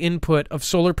triple the input of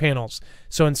solar panels.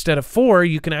 So instead of 4,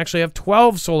 you can actually have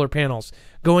 12 solar panels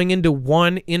going into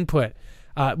one input,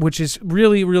 which is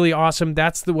really, really awesome.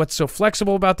 That's what's so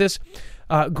flexible about this.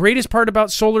 Greatest part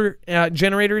about solar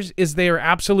generators is they are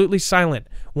absolutely silent.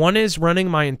 One is running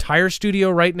my entire studio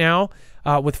right now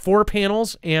with 4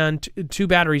 panels and 2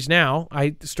 batteries now.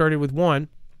 I started with 1.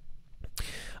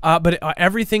 But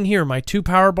everything here, my 2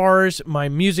 power bars, my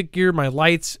music gear, my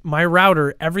lights, my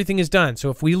router, everything is done. So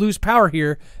if we lose power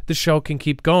here, the show can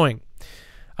keep going.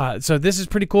 So this is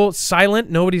pretty cool. It's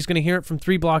silent. Nobody's going to hear it from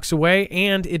 3 blocks away.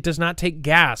 And it does not take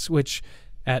gas, which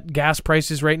at gas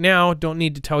prices right now, don't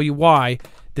need to tell you why.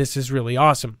 This is really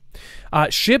awesome.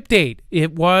 Ship date.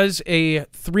 It was a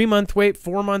 3-month wait,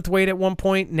 4-month wait at one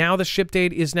point. Now the ship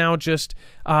date is now just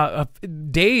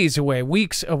days away,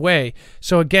 weeks away.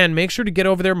 So again, make sure to get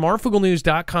over there,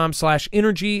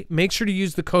 marfooglenews.com/energy. Make sure to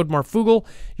use the code Marfoogle.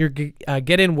 You're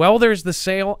get in while there's the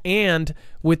sale and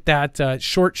with that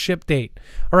short ship date.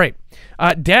 All right,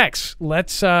 Dex,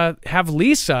 let's have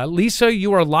Lisa. Lisa,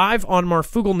 you are live on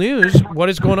Marfoogle News. What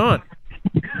is going on?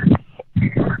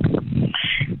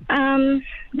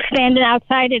 Standing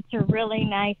outside. It's a really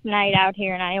nice night out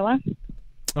here in Iowa.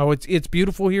 Oh, it's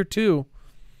beautiful here too.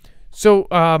 So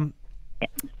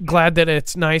glad that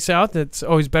it's nice out. That's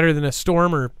always better than a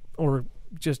storm or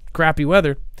just crappy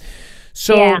weather.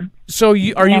 So Yeah. so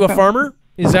are you a farmer?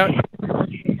 Is that?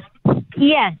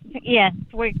 Yes.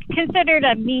 We're considered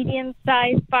a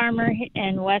medium-sized farmer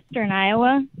in western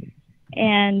Iowa,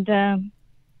 and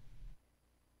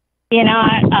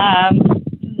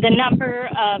the number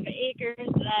of acres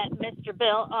that Mr.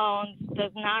 Bill owns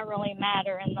does not really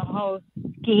matter in the whole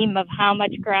scheme of how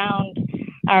much ground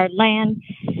our land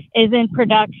is in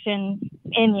production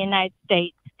in the United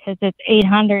States, because it's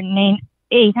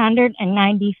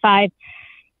 895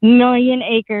 million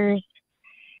acres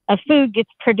of food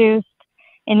gets produced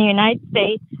in the United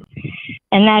States,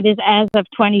 and that is as of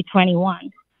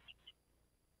 2021.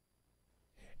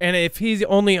 And if he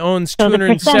only owns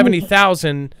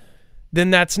 270,000, then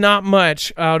that's not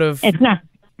much out of. It's not.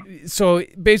 So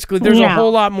basically, there's a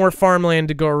whole lot more farmland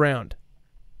to go around.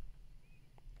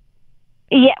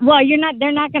 Yeah, well,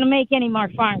 they're not going to make any more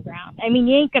farm ground. I mean,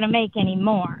 you ain't going to make any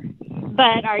more.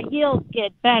 But our yields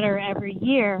get better every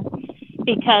year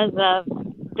because of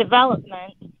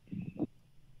development.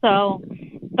 So,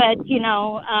 but,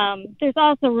 there's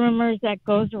also rumors that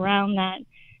goes around that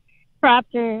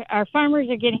our farmers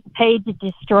are getting paid to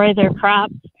destroy their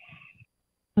crops.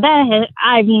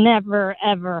 I've never,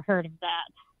 ever heard of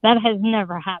that. That has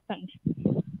never happened.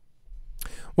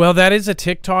 Well, that is a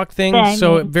TikTok thing,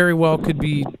 so it very well could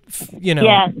be,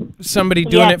 yes. somebody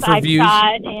doing it for views.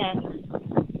 Saw it, and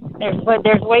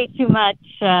there's way too much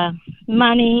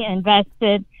money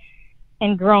invested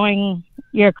in growing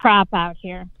your crop out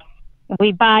here.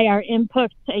 We buy our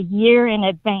inputs a year in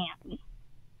advance.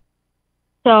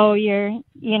 So your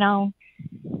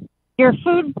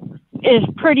food is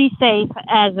pretty safe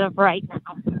as of right now.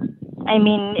 I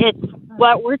mean, it's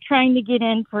what we're trying to get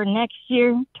in for next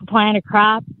year to plant a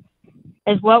crop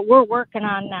is what we're working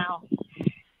on now.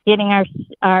 Getting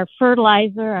our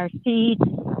fertilizer, our seeds,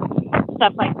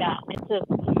 stuff like that.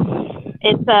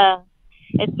 It's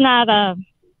not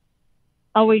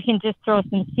we can just throw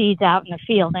some seeds out in the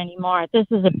field anymore. This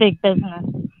is a big business,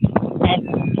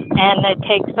 and it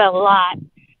takes a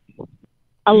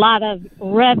lot of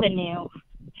revenue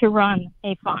to run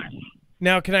a farm.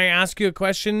 Now, can I ask you a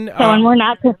question? So, and we're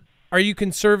not. Are you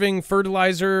conserving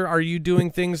fertilizer? Are you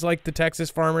doing things like the Texas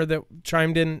farmer that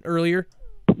chimed in earlier?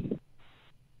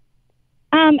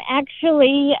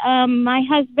 Actually, my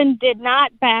husband did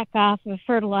not back off of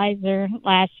fertilizer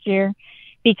last year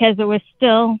because it was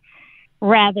still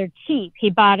rather cheap. He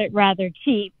bought it rather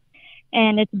cheap,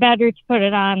 and it's better to put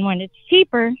it on when it's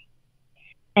cheaper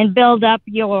and build up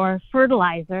your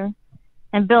fertilizer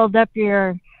and build up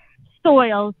your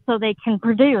soils so they can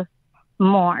produce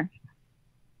more.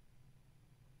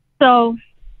 So,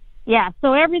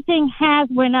 so everything has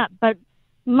went up, but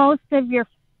most of your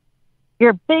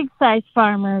big size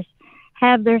farmers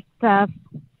have their stuff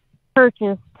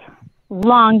purchased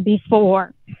long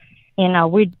before,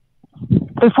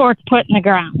 before it's put in the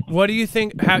ground. What do you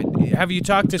think? Have you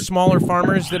talked to smaller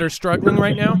farmers that are struggling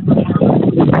right now?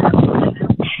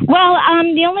 Well,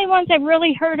 the only ones I've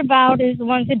really heard about is the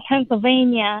ones in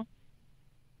Pennsylvania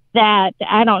that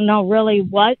I don't know really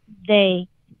what they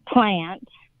plant,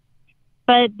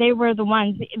 but they were the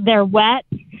ones, they're wet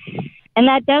And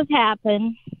that does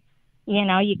happen. You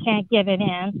know, you can't give it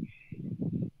in,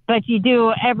 but you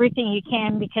do everything you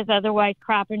can because otherwise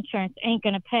crop insurance ain't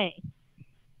going to pay.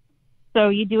 So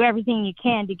you do everything you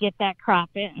can to get that crop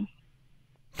in.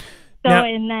 So, now,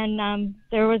 and then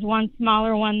there was one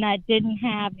smaller one that didn't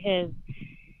have his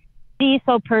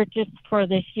diesel purchased for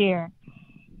this year.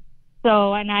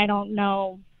 So, and I don't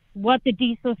know what the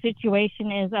diesel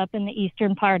situation is up in the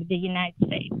eastern part of the United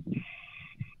States.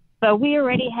 But we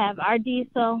already have our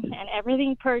diesel and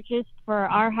everything purchased for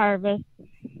our harvest.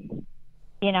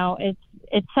 You know,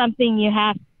 it's something you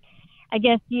have, I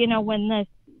guess, you know, when the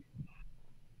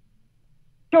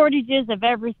shortages of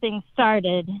everything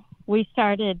started, we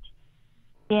started,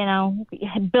 you know,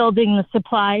 building the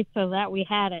supply so that we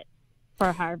had it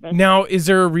for harvest. Now, is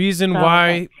there a reason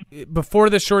why, before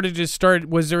the shortages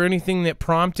started, was there anything that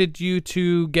prompted you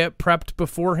to get prepped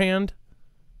beforehand?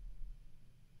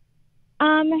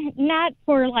 Not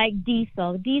for like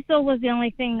diesel. Diesel was the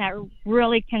only thing that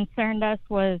really concerned us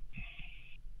was,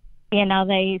 you know,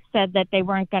 they said that they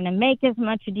weren't going to make as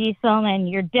much diesel, and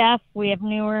your DEF, we have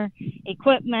newer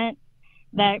equipment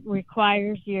that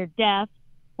requires your DEF,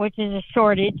 which is a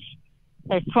shortage.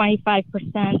 There's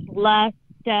 25% less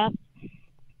DEF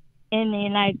in the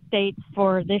United States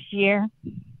for this year.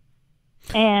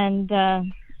 And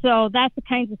so that's the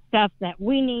kinds of stuff that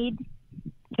we need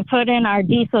to put in our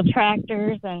diesel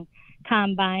tractors and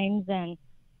combines and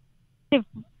to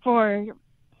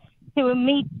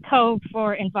meet code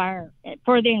for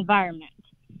the environment.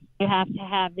 You have to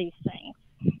have these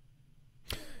things.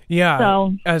 Yeah.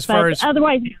 So as far as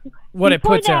otherwise, what it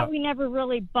puts out, we never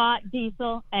really bought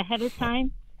diesel ahead of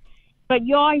time, but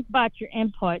you always bought your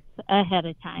inputs ahead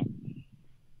of time.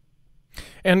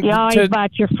 And you always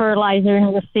bought your fertilizer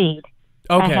and the seed.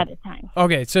 Okay. Ahead of time.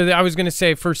 Okay, so I was going to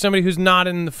say, for somebody who's not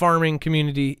in the farming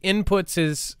community, inputs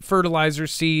is fertilizer,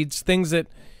 seeds, things that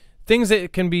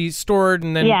can be stored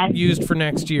and then used for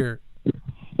next year.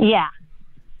 Yeah.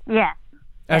 Yeah.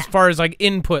 As far as like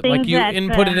input, things like you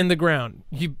input it in the ground.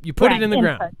 You put it in the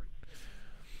ground.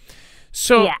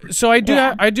 So I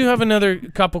do have another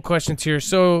couple questions here.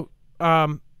 So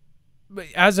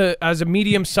as a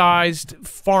medium-sized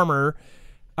farmer,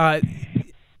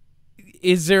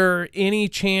 is there any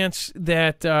chance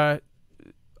that,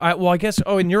 I guess,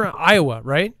 and you're in Iowa,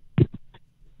 right?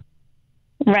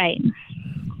 Right.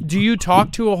 Do you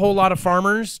talk to a whole lot of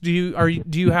farmers? Do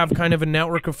you have kind of a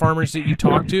network of farmers that you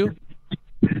talk to?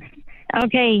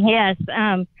 Okay, yes.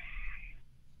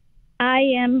 I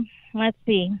am, let's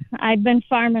see, I've been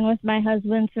farming with my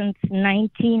husband since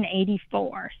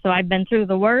 1984. So I've been through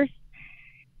the worst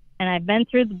and I've been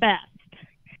through the best.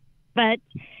 But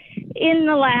in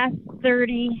the last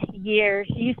 30 years,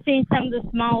 you've seen some of the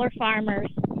smaller farmers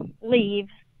leave,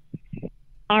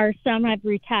 or some have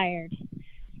retired.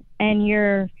 And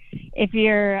if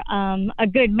you're a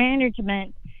good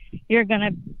management, you're going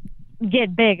to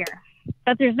get bigger.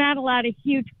 But there's not a lot of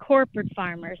huge corporate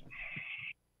farmers.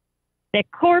 The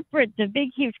big,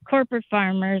 huge corporate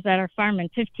farmers that are farming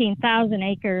 15,000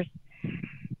 acres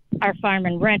are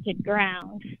farming rented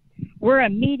ground. We're a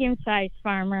medium-sized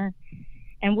farmer,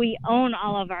 and we own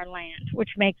all of our land, which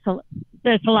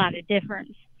there's a lot of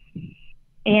difference.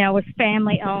 You know, it's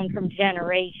family owned from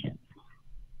generations.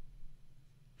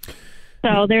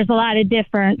 So there's a lot of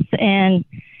difference in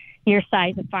your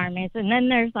size of farming. And then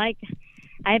there's I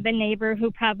have a neighbor who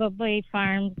probably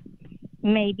farms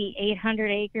maybe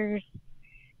 800 acres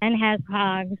and has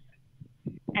hogs,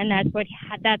 and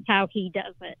that's how he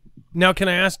does it. Now, can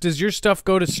I ask, does your stuff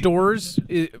go to stores?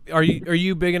 Are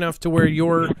you big enough to where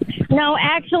you're... No,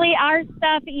 actually, our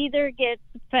stuff either gets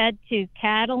fed to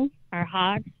cattle or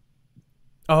hogs.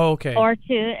 Oh, okay. Or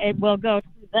it will go to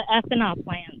the ethanol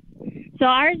plants. So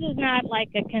ours is not like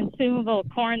a consumable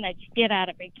corn that you get out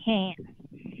of a can.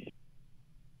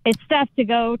 It's stuff to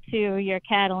go to your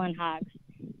cattle and hogs.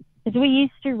 Because we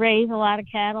used to raise a lot of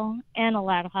cattle and a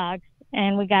lot of hogs,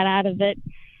 and we got out of it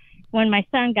when my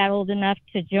son got old enough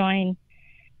to join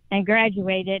and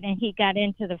graduated, and he got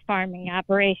into the farming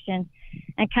operation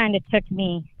and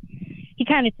he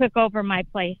kind of took over my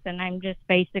place, and I'm just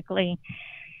basically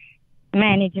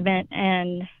management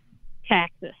and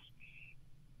taxes.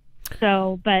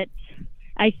 So, but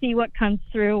I see what comes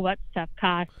through, what stuff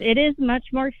costs. It is much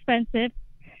more expensive.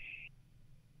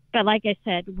 But like I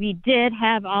said, we did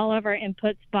have all of our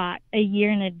inputs bought a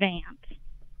year in advance.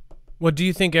 Well, do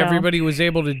you think everybody was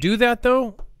able to do that,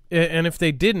 though? And if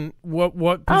they didn't,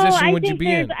 what position would you be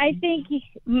in? I think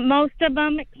most of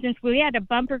them, since we had a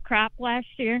bumper crop last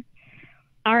year,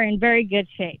 are in very good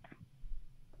shape.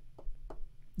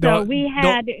 So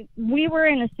we were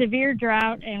in a severe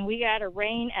drought, and we got a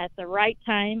rain at the right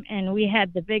time, and we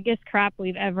had the biggest crop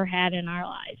we've ever had in our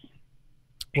lives.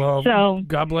 Well, so,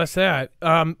 God bless that.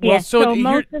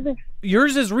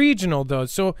 Yours is regional though.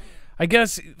 So I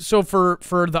guess for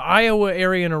the Iowa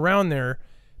area and around there,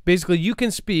 basically you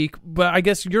can speak, but I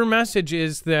guess your message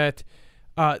is that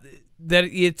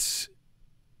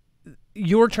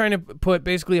you're trying to put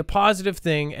basically a positive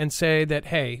thing and say that,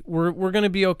 hey, we're going to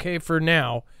be okay for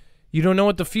now. You don't know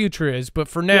what the future is, but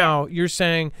for now, you're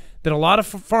saying that a lot of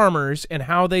farmers and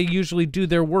how they usually do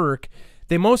their work,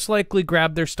 they most likely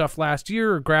grabbed their stuff last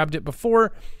year or grabbed it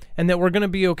before, and that we're going to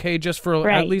be okay just for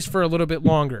at least for a little bit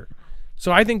longer.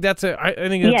 So I think that's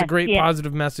a great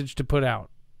positive message to put out.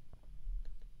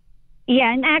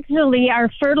 Yeah, and actually our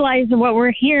fertilizer, what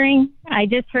we're hearing, I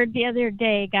just heard the other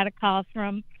day, got a call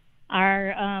from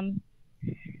our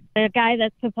the guy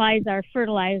that supplies our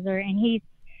fertilizer, and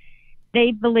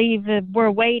they believe that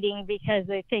we're waiting because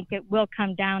they think it will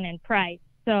come down in price.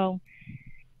 So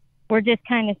we're just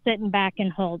kind of sitting back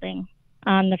and holding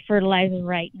on the fertilizer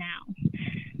right now.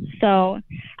 So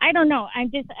I don't know. I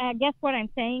guess what I'm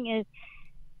saying is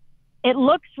it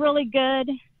looks really good.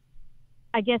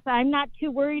 I guess I'm not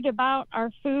too worried about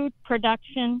our food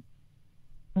production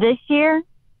this year,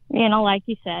 like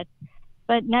you said.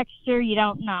 But next year, you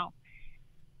don't know.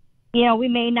 We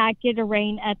may not get a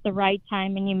rain at the right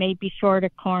time, and you may be short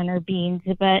of corn or beans.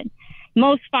 But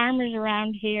most farmers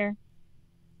around here,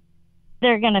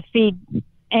 they're going to feed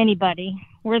anybody.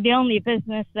 We're the only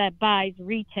business that buys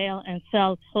retail and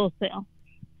sells wholesale.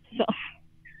 So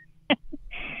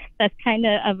that's kind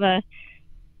of a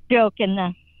joke in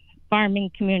the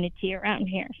farming community around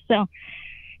here. So,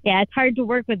 yeah, it's hard to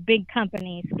work with big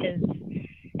companies because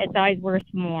it's always worth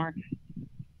more.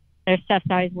 Their stuff's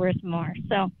always worth more.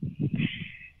 So,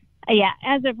 yeah,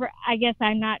 I guess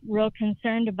I'm not real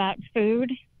concerned about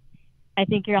food. I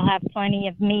think you'll have plenty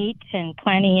of meat and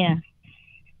plenty of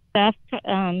stuff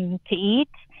to eat.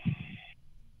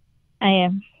 I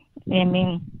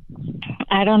mean,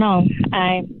 I don't know.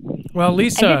 Well,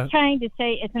 Lisa, I'm just trying to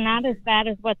say it's not as bad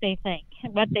as what they think.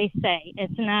 What they say,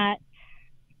 it's not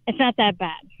that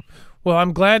bad. Well,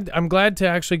 I'm glad to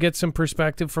actually get some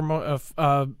perspective from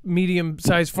a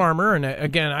medium-sized farmer. And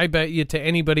again, I bet you to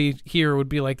anybody here would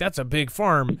be like, that's a big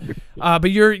farm.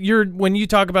 But you're when you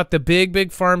talk about the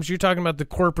big farms, you're talking about the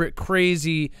corporate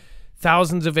crazy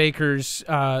thousands of acres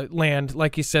land,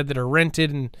 like you said, that are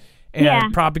rented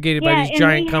and propagated by these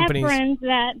giant companies. Yeah, and we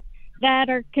have friends that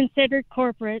are considered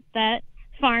corporate that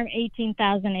farm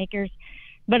 18,000 acres,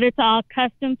 but it's all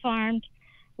custom farmed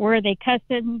where they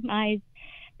customize.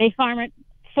 They farm it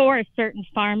for a certain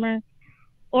farmer,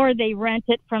 or they rent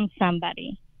it from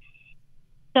somebody.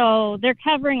 So they're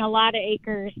covering a lot of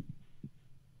acres,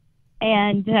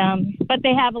 and but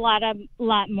they have a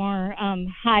lot more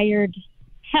hired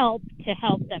help to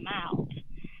help them out.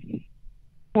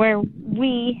 Where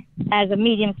we, as a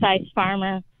medium-sized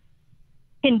farmer,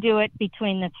 can do it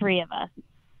between the three of us.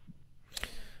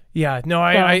 Yeah, no,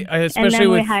 I especially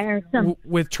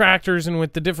with tractors and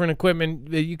with the different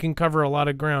equipment that you can cover a lot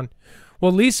of ground.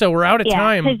 Well, Lisa, we're out of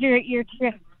time. Yeah, because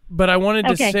you're but I wanted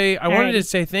to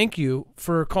say thank you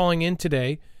for calling in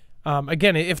today.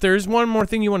 Again, if there is one more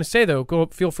thing you want to say, though,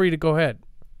 feel free to go ahead.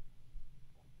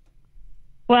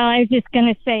 Well, I was just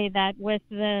going to say that with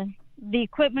the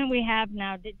equipment we have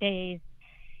nowadays,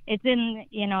 it's in,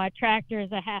 a tractor is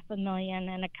 $500,000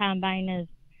 and a combine is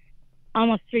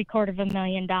almost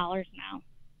 $750,000 now.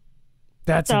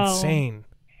 That's insane.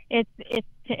 It's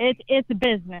a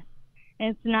business.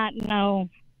 It's not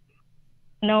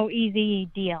no easy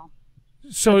deal.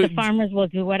 So but the farmers will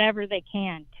do whatever they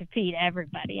can to feed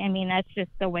everybody. I mean, that's just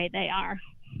the way they are.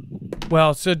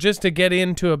 Well, so just to get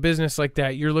into a business like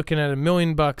that, you're looking at $1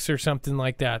 million or something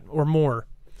like that, or more.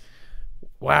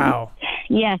 Wow.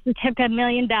 Yes, it took $1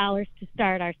 million to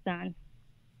start our son.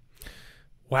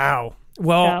 Wow.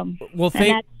 Well, and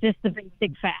that's just the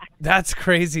basic fact. That's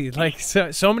crazy. Like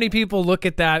so many people look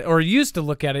at that, or used to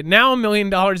look at it. Now $1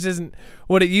 million isn't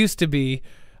what it used to be.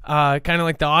 Kind of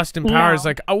like the Austin Powers,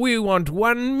 like, oh, we want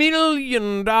 $1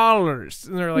 million,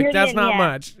 and they're like, that's not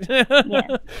much.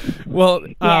 Well,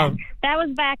 that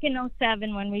was back in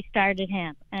 2007 when we started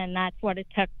him, and that's what it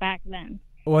took back then.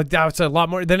 Well, that's a lot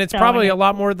more. Then it's probably a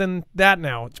lot more than that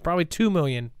now. It's probably $2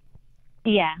 million.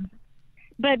 Yeah,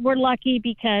 but we're lucky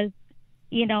because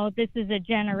this is a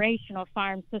generational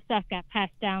farm, so stuff got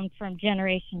passed down from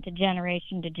generation to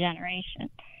generation to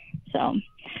generation. So.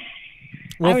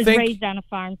 Well, I was raised on a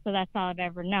farm, so that's all I've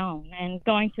ever known. And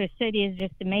going to a city is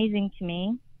just amazing to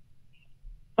me.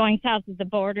 Going south of the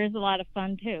border is a lot of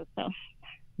fun, too. So.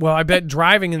 Well, I bet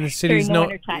driving in the city is during the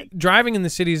wintertime. driving in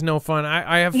the city is no fun.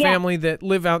 I have family that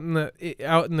live out in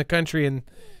the country, and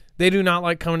they do not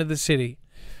like coming to the city.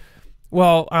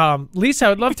 Well, Lisa, I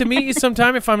would love to meet you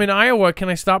sometime. If I'm in Iowa, can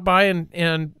I stop by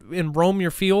and roam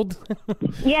your field?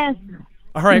 Yes.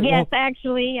 All right. Yes, well,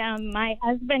 actually, my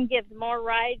husband gives more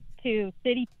rides to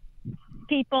city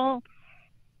people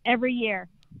every year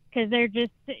because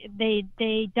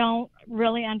they don't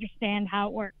really understand how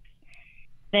it works.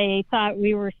 They thought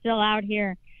we were still out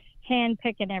here hand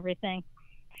picking everything.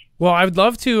 Well, I would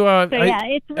love to. It's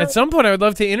really, at some point, I would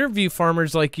love to interview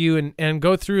farmers like you and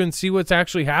go through and see what's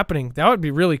actually happening. That would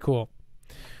be really cool.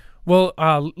 Well,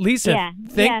 Lisa,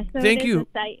 thank you.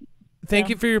 Thank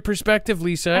you for your perspective,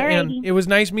 Lisa. Alrighty. And it was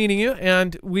nice meeting you.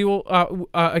 And we will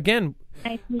again.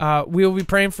 We will be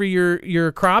praying for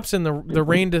your crops and the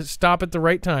rain to stop at the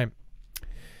right time.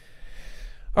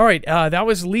 All right, that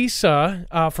was Lisa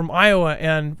from Iowa,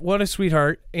 and what a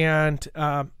sweetheart. And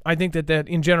I think that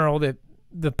in general, that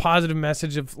the positive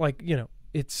message of, like, you know,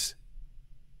 it's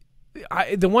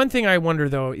the one thing I wonder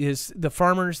though is the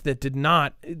farmers that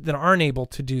aren't able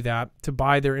to do that, to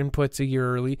buy their inputs a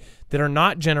year early, that are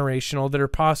not generational, that are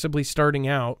possibly starting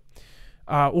out,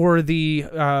 or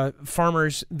the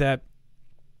farmers that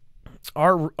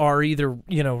are either,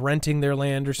 you know, renting their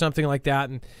land or something like that,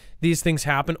 and these things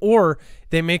happen, or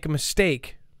they make a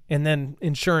mistake and then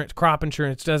crop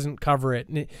insurance doesn't cover it.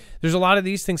 And there's a lot of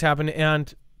these things happen,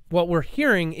 and what we're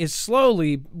hearing is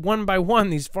slowly, one by one,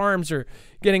 these farms are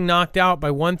getting knocked out by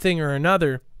one thing or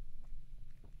another.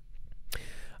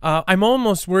 I'm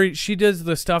almost worried she does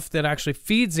the stuff that actually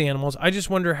feeds the animals. I just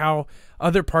wonder how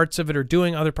other parts of it are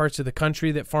doing, other parts of the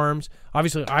country that farms.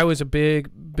 Obviously, Iowa's a big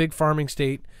farming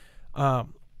state.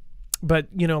 But,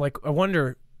 you know, like, I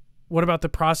wonder, what about the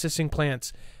processing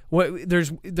plants?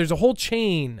 There's a whole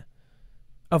chain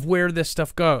of where this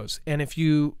stuff goes. And if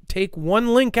you take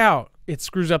one link out, it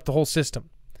screws up the whole system.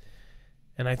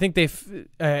 And I think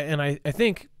I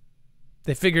think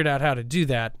they figured out how to do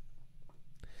that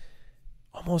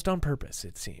almost on purpose,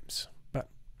 it seems.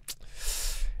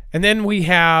 And then we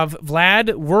have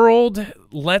Vlad World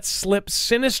lets slip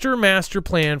sinister master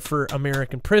plan for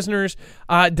American prisoners.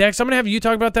 Dex, I'm going to have you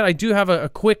talk about that. I do have a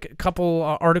quick couple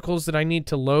articles that I need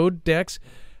to load, Dex.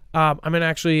 I'm going to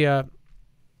actually,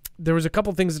 there was a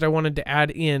couple things that I wanted to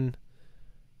add in,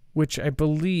 which I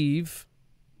believe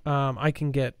I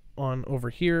can get on over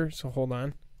here. So hold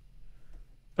on.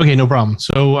 Okay, no problem.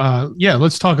 So,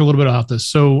 let's talk a little bit about this.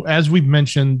 So, as we've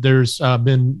mentioned, there's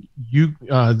been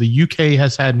the UK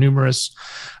has had numerous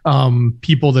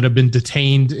people that have been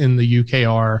detained in the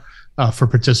UKR for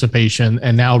participation,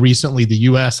 and now recently the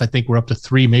US, I think we're up to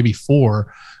 3, maybe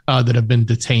 4 that have been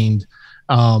detained,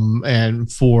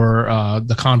 and for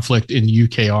the conflict in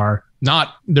UKR.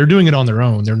 They're doing it on their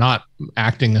own. They're not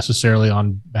acting necessarily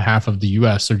on behalf of the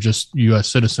U.S. They're just U.S.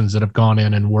 citizens that have gone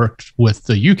in and worked with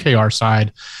the UKR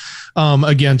side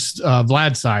against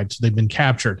Vlad's side. So they've been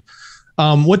captured.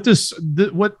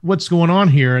 What's going on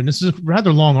here? And this is a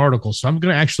rather long article, so I'm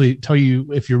going to actually tell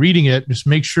you, if you're reading it, just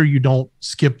make sure you don't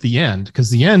skip the end,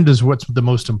 because the end is what's the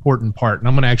most important part. And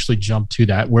I'm going to actually jump to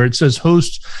that, where it says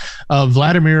host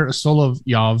Vladimir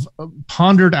Solovyov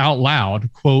pondered out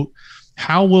loud, quote,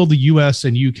 "How will the U.S.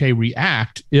 and U.K.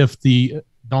 react if the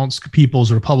Donetsk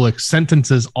People's Republic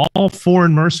sentences all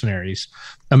foreign mercenaries,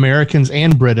 Americans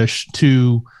and British,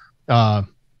 to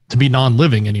be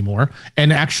non-living anymore,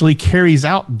 and actually carries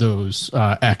out those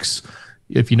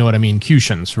if you know what I mean,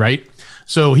 cutions, right?"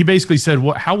 So he basically said,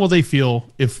 how will they feel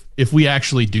if we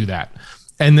actually do that?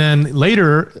 And then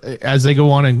later, as they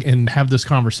go on and have this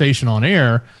conversation on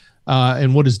air,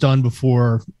 and what if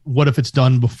it's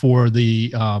done before the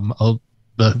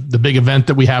big event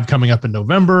that we have coming up in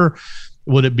November?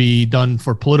 Would it be done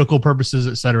for political purposes,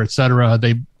 et cetera, et cetera?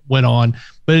 They went on,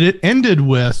 but it ended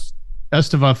with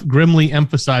Estevov grimly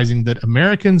emphasizing that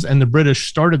Americans and the British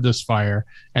started this fire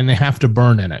and they have to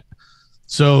burn in it.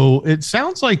 So it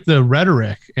sounds like the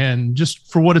rhetoric, and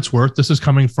just for what it's worth, this is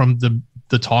coming from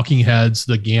the talking heads,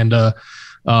 the Ganda,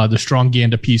 the strong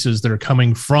Ganda pieces that are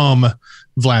coming from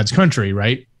Vlad's country,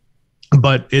 right?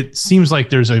 But it seems like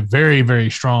there's a very, very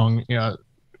strong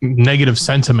negative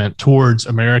sentiment towards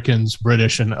Americans,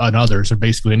 British, and others, or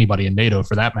basically anybody in NATO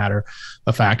for that matter,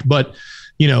 a fact. But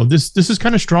this is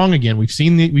kind of strong again. We've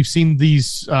seen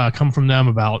these come from them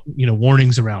about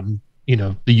warnings around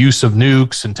the use of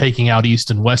nukes and taking out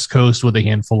East and West Coast with a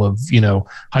handful of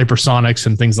hypersonics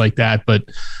and things like that. But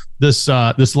this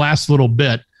last little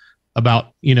bit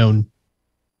about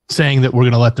saying that we're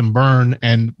going to let them burn,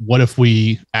 and what if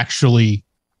we actually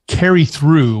carry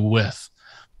through with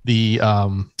the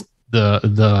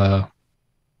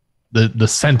the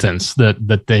sentence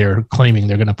that they are claiming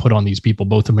they're going to put on these people,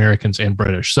 both Americans and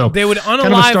British. So they would kind of a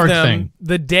unalive stark them thing.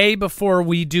 the day before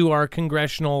we do our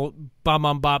congressional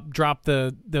drop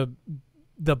the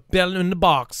bell in the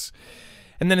box.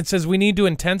 And then it says we need to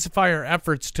intensify our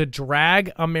efforts to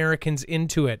drag Americans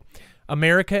into it.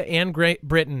 America and Great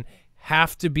Britain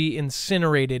have to be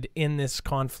incinerated in this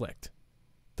conflict.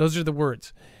 Those are the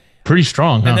words. Pretty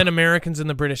strong, huh? And then Americans and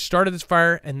the British started this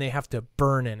fire, and they have to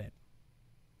burn in it.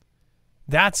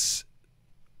 That's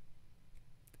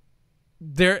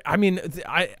there. I mean,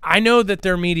 I know that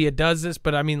their media does this,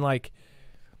 but I mean, like,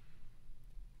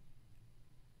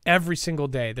 every single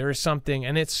day there is something,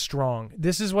 and it's strong.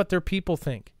 This is what their people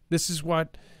think. This is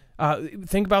what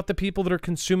think about the people that are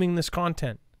consuming this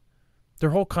content.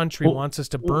 Their whole country wants us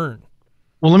to burn.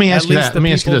 Well, let me ask you least that. Let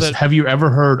me ask you this. that- Have you ever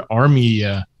heard our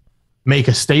media make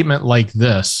a statement like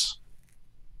this?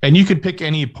 And you could pick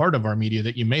any part of our media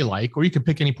that you may like, or you could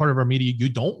pick any part of our media you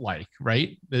don't like,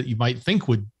 right? That you might think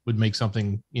would make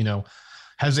something,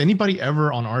 Has anybody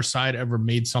ever on our side ever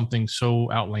made something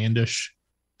so outlandish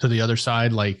to the other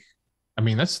side? Like, I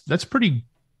mean, that's pretty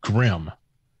grim.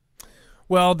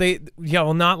 Well,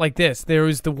 not like this. There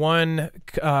was the one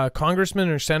congressman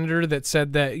or senator that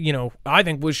said that, I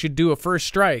think we should do a first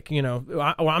strike.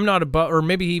 I'm not above, or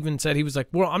maybe he even said, he was like,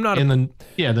 well, I'm not,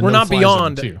 we're not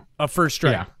beyond a first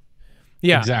strike.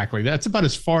 Yeah, exactly. That's about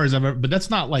as far as I've ever, but that's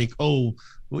not like,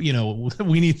 we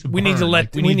need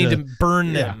to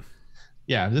burn them.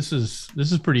 Yeah, this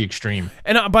is pretty extreme.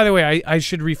 And by the way, I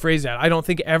should rephrase that. I don't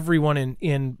think everyone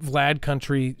in Vlad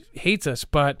country hates us,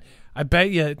 but I bet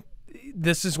you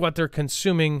this is what they're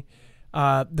consuming.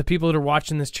 The people that are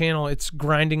watching this channel, it's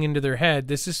grinding into their head.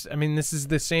 This is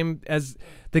the same as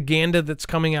the Ganda that's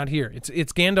coming out here.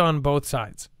 It's Ganda on both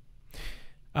sides,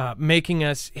 making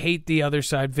us hate the other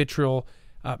side. Vitriol.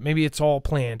 Maybe it's all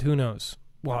planned. Who knows?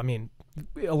 Well, I mean,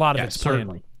 a lot of it's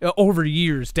planned over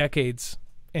years, decades,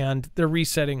 and they're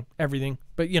resetting everything.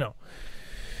 But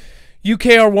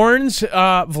UKR warns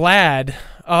Vlad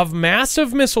of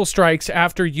massive missile strikes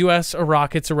after U.S.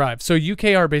 rockets arrived. So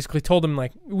UKR basically told him,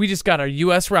 like, we just got our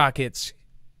U.S. rockets.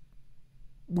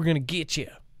 We're going to get you.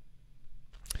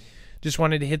 Just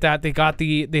wanted to hit that. They got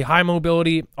the high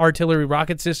mobility artillery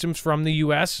rocket systems from the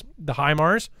U.S., the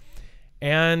HIMARS,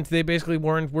 and they basically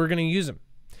warned we're going to use them.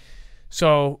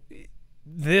 So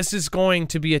this is going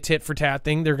to be a tit for tat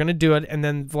thing. They're going to do it, and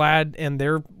then Vlad and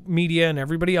their media and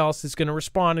everybody else is going to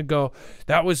respond and go,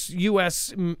 "That was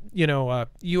U.S.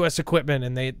 U.S. equipment,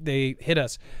 and they hit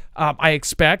us." I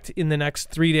expect in the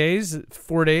next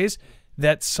 4 days,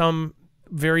 that some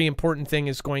very important thing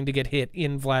is going to get hit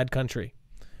in Vlad country.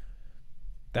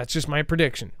 That's just my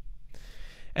prediction.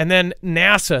 And then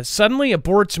NASA suddenly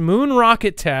aborts moon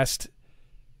rocket test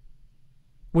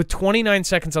with 29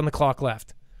 seconds on the clock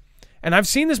left. And I've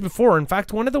seen this before. In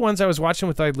fact, one of the ones I was watching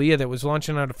with Ilea that was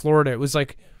launching out of Florida, it was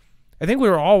like, I think we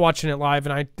were all watching it live,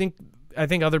 and I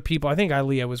think other people, I think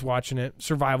Ilea was watching it,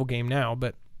 Survival Game Now,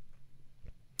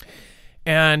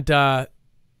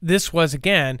 this was,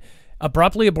 again,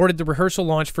 abruptly aborted the rehearsal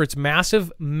launch for its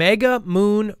massive Mega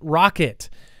Moon rocket,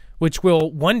 which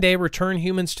will one day return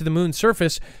humans to the moon's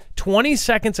surface 20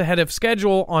 seconds ahead of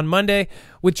schedule on Monday,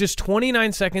 with just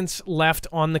 29 seconds left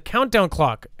on the countdown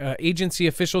clock. Agency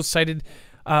officials cited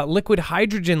liquid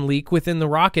hydrogen leak within the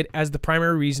rocket as the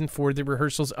primary reason for the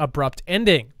rehearsal's abrupt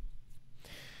ending.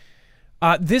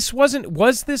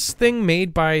 Was this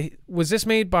made by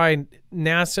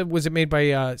NASA? Was it made by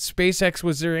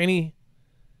SpaceX?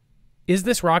 Is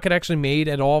this rocket actually made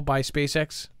at all by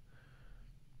SpaceX?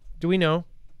 Do we know?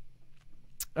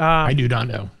 I do not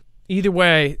know. Either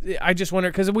way, I just wonder,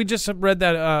 because we just read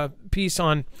that piece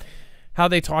on how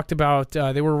they talked about,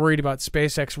 they were worried about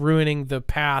SpaceX ruining the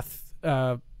path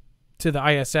to the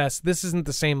ISS. This isn't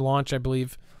the same launch, I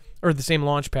believe, or the same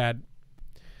launch pad.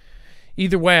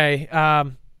 Either way,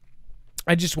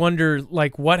 I just wonder,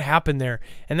 like, what happened there.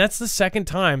 And that's the second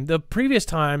time. The previous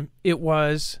time,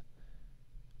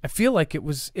 I feel like it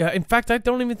was, in fact, I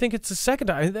don't even think it's the second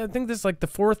time. I think this is like the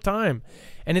fourth time.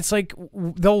 And it's like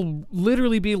they'll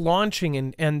literally be launching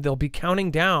and they'll be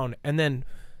counting down, and then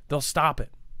they'll stop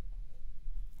it.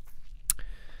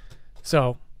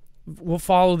 So we'll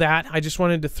follow that. I just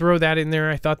wanted to throw that in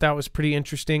there. I thought that was pretty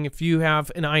interesting. If you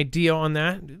have an idea on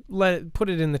that, put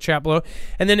it in the chat below.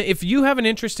 And then if you have an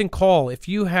interesting call, if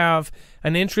you have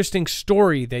an interesting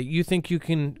story that you think you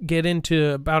can get into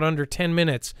about under 10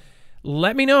 minutes,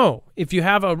 let me know. If you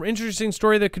have an interesting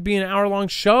story that could be an hour-long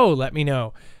show, let me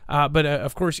know. But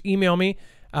of course, email me,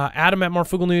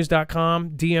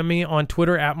 adam@marfooglenews.com, DM me on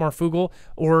Twitter @Marfoogle,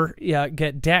 or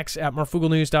get Dex at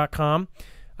marfooglenews.com.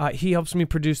 He helps me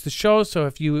produce the show, so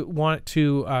if you want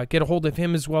to get a hold of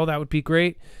him as well, that would be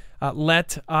great.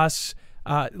 Let us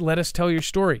tell your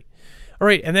story. All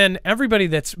right, and then everybody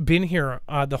that's been here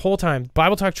the whole time,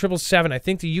 Bible Talk 777, I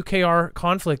think the UKR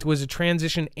conflict was a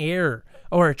transition error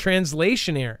or a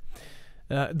translation error.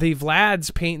 The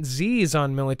Vlads paint Z's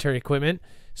on military equipment,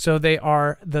 so they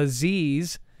are the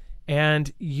Z's,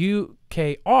 and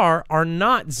UKR are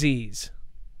not Z's.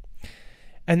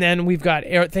 And then we've got,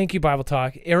 thank you, Bible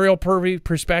Talk. Ariel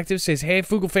Perspective says, hey,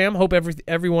 Foogle fam, hope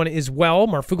everyone is well.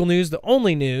 Marfoogle News, the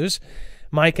only news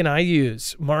Mike and I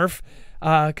use. Marf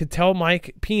could tell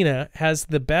Mike Pena has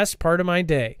the best part of my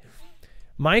day.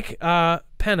 Mike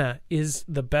Pena is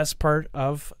the best part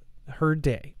of her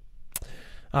day.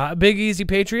 Big Easy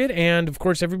Patriot, and of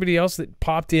course everybody else that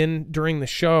popped in during the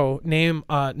show. Name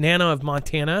Nana of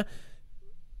Montana.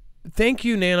 Thank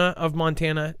you, Nana of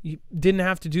Montana. You didn't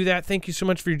have to do that. Thank you so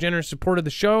much for your generous support of the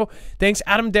show. Thanks,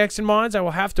 Adam Dex and Mods. I will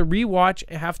have to rewatch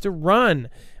and have to run.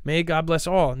 May God bless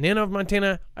all. Nana of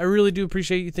Montana, I really do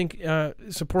appreciate you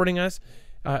supporting us.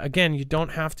 Again, you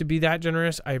don't have to be that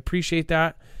generous. I appreciate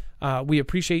that. We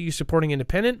appreciate you supporting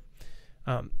independent.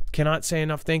 Cannot say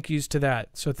enough thank yous to that.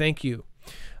 So thank you.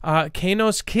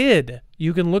 Kanos Kid,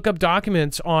 you can look up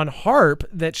documents on HARP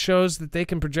that shows that they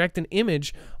can project an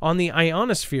image on the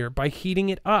ionosphere by heating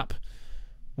it up.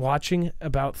 Watching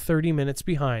about 30 minutes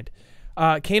behind.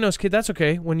 Kanos Kid, that's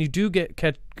okay. When you do get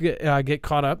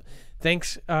caught up,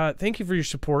 thank you for your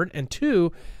support. And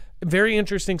two, very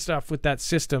interesting stuff with that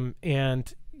system.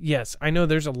 And yes, I know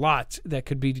there's a lot that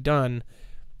could be done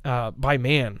by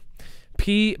man.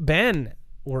 PBN,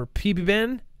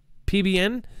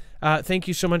 thank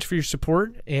you so much for your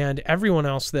support, and everyone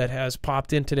else that has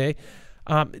popped in today.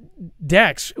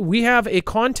 Dex, we have a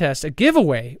contest, a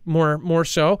giveaway, more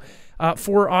so,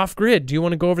 for Off Grid. Do you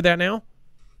want to go over that now?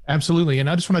 Absolutely, and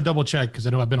I just want to double check because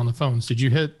I know I've been on the phones. Did you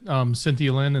hit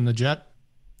Cynthia Lynn in the jet?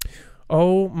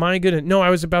 Oh my goodness! No, I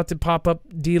was about to pop up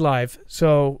D Live.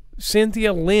 So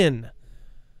Cynthia Lynn,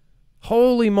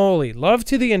 holy moly! Love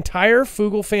to the entire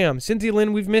Foogle fam. Cynthia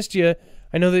Lynn, we've missed you.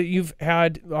 I know that you've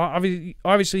had,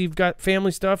 obviously you've got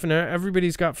family stuff, and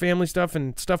everybody's got family stuff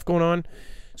and stuff going on.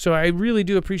 So I really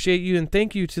do appreciate you, and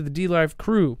thank you to the D-Live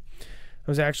crew.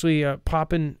 I was actually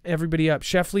popping everybody up.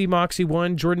 Chef Lee, Moxie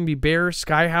 1, Jordan B. Bear,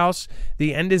 Skyhouse,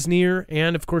 The End is Near,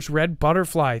 and of course Red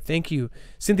Butterfly. Thank you.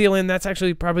 Cynthia Lynn, that's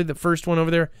actually probably the first one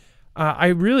over there. I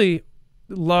really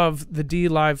love the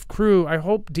D-Live crew. I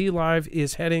hope D-Live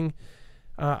is heading,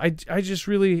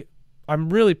 I'm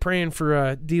really praying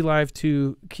for D-Live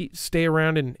to stay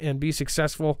around and be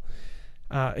successful.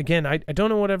 Again, I don't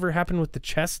know whatever happened with the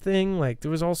chess thing. Like,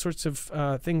 there was all sorts of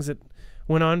things that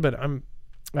went on, but I'm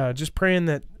just praying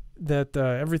that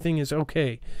everything is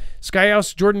okay.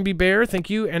 Skyhouse, Jordan B. Bear, thank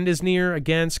you. End is Near,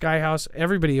 again, Skyhouse,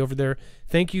 everybody over there.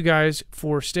 Thank you guys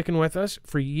for sticking with us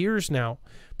for years now.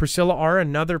 Priscilla R.,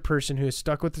 another person who has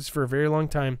stuck with us for a very long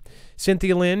time.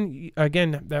 Cynthia Lynn,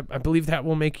 again, I believe that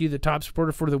will make you the top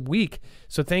supporter for the week.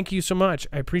 So thank you so much.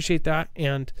 I appreciate that.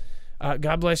 And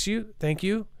God bless you. Thank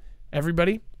you,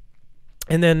 everybody.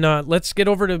 And then let's get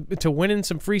over to winning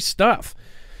some free stuff.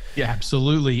 Yeah,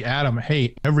 absolutely, Adam.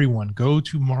 Hey, everyone, go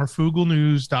to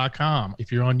marfooglenews.com. If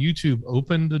you're on YouTube,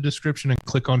 open the description and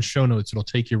click on show notes. It'll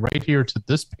take you right here to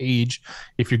this page.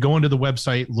 If you're going to the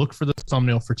website, look for the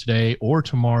thumbnail for today or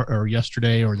tomorrow or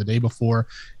yesterday or the day before,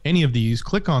 any of these,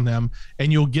 click on them,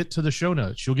 and you'll get to the show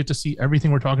notes. You'll get to see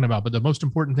everything we're talking about. But the most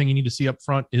important thing you need to see up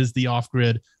front is the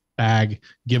off-grid bag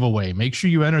giveaway. Make sure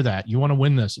you enter that. You want to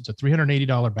win this. It's a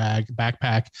 $380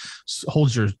 backpack,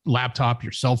 holds your laptop,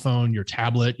 your cell phone, your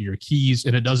tablet, your keys,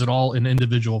 and it does it all in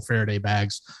individual Faraday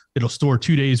bags. It'll store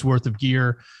 2 days worth of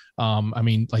gear. I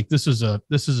mean, like, this is a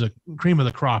cream of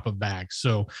the crop of bags.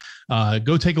 So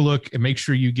go take a look and make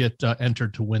sure you get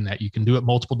entered to win that. You can do it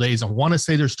multiple days. I want to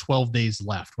say there's 12 days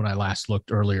left when I last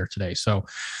looked earlier today. So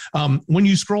when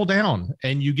you scroll down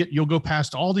and you'll go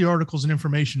past all the articles and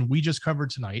information we just covered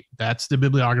tonight. That's the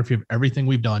bibliography of everything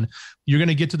we've done. You're going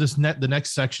to get to the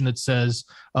next section that says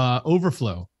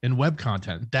overflow and web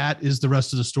content. That is the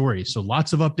rest of the story. So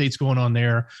lots of updates going on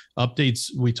there.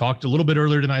 Updates. We talked a little bit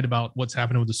earlier tonight about what's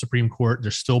happening with the Supreme Court.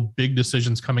 There's still big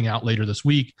decisions coming out later this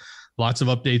week. Lots of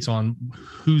updates on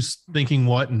who's thinking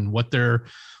what and what they're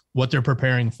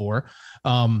preparing for.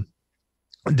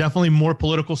 Definitely more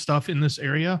political stuff in this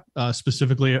area,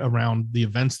 specifically around the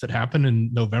events that happen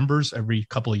in Novembers every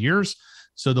couple of years.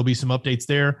 So there'll be some updates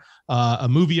there. A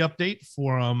movie update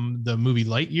from the movie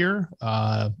Lightyear.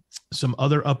 Some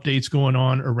other updates going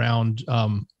on around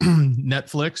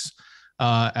Netflix,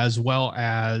 as well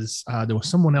as there was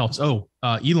someone else.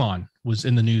 Elon was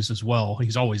in the news as well.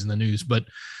 He's always in the news, but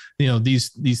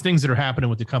these things that are happening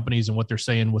with the companies and what they're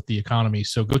saying with the economy.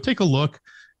 So go take a look.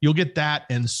 You'll get that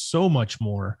and so much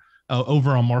more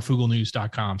over on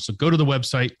marfooglenews.com. So go to the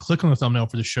website, click on the thumbnail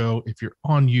for the show. If you're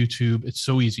on YouTube, it's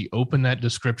so easy. Open that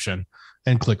description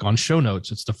and click on show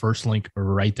notes. It's the first link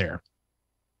right there.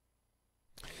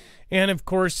 And of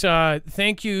course,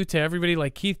 thank you to everybody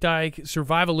like Keith Dyke,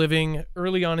 Survival Living,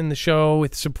 early on in the show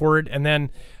with support. And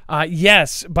then,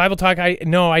 yes, Bible Talk.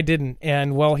 No, I didn't.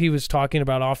 And while he was talking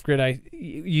about off grid,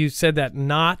 you said that,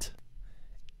 not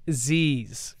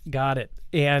Z's. Got it.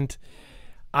 And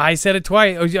I said it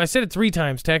twice. I said it 3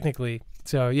 times technically.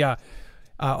 So yeah,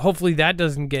 hopefully that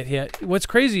doesn't get hit. What's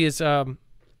crazy is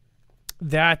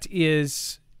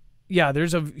there's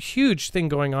a huge thing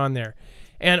going on there.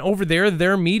 And over there,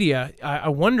 their media, I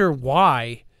wonder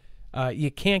why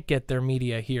you can't get their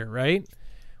media here, right?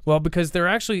 Well, because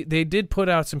they did put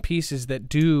out some pieces that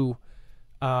do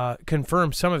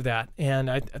confirm some of that. And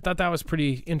I thought that was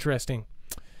pretty interesting.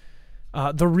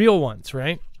 The real ones,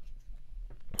 right?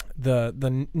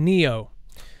 The Neo,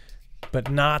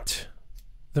 but not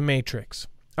the Matrix.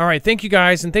 All right, thank you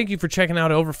guys, and thank you for checking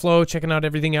out Overflow, checking out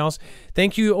everything else.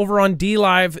 Thank you over on D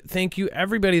Live. Thank you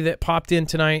everybody that popped in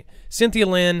tonight. Cynthia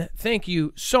Lynn, thank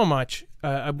you so much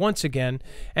once again,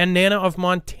 and Nana of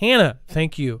Montana,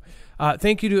 thank you.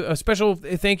 Thank you to a special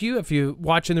thank you if you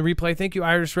watching the replay. Thank you,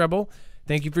 Irish Rebel.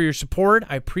 Thank you for your support.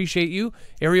 I appreciate you.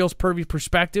 Ariel's Pervy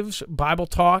Perspectives, Bible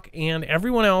Talk, and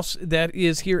everyone else that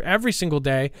is here every single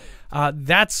day.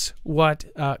 That's what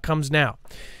comes now.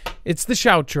 It's the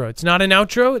shoutro. It's not an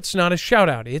outro. It's not a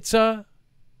shout-out. It's a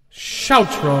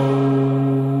shoutro.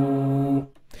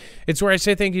 It's where I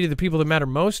say thank you to the people that matter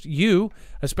most. You,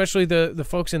 especially the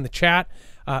folks in the chat.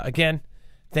 Again,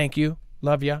 thank you.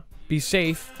 Love ya. Be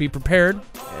safe. Be prepared.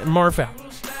 And Marf out.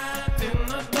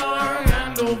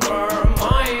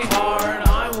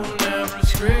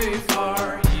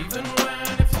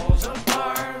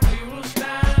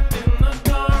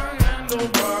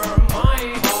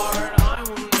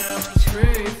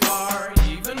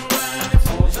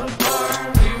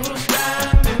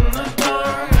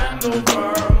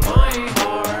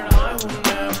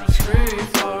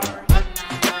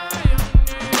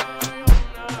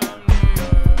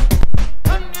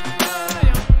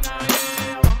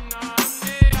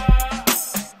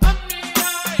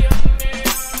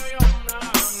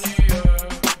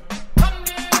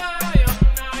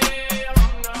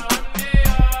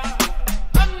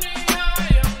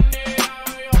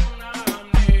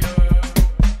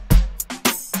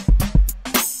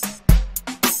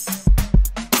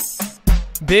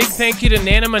 Big thank you to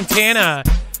Nana Montana.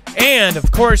 And,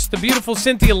 of course, the beautiful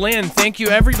Cynthia Lynn. Thank you,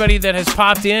 everybody that has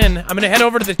popped in. I'm going to head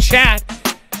over to the chat.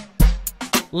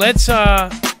 Let's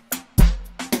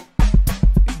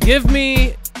give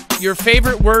me your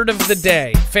favorite word of the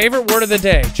day. Favorite word of the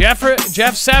day.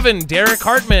 Jeff 7, Derek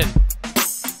Hartman.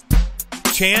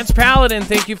 Chance Paladin,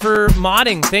 thank you for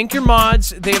modding. Thank your mods.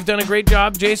 They have done a great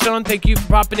job. Jason, thank you for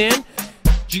popping in.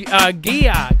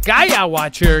 Gaia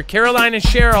Watcher, Carolina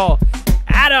Cheryl,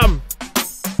 Adam.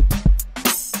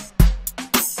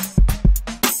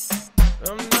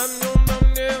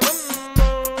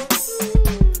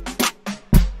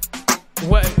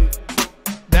 What?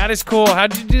 That is cool. How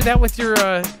did you do that with your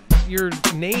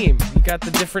name? You got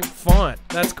the different font.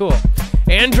 That's cool.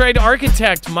 Android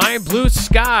Architect, My Blue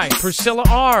Sky, Priscilla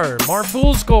R,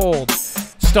 Marfoole's Gold,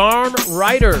 Storm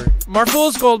Rider.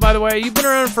 Marfoole's Gold, by the way, you've been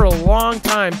around for a long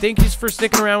time. Thank you for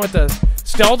sticking around with us.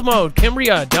 Stealth Mode,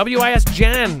 Kimbria, WIS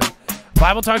Jen,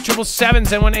 Bible Talk 777,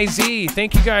 Zen1AZ.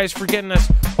 Thank you guys for getting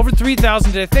us over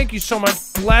 3,000 today. Thank you so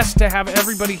much. Blessed to have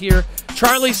everybody here.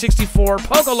 Charlie64,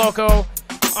 Poco Loco.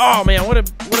 Oh man, what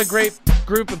a great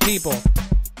group of people.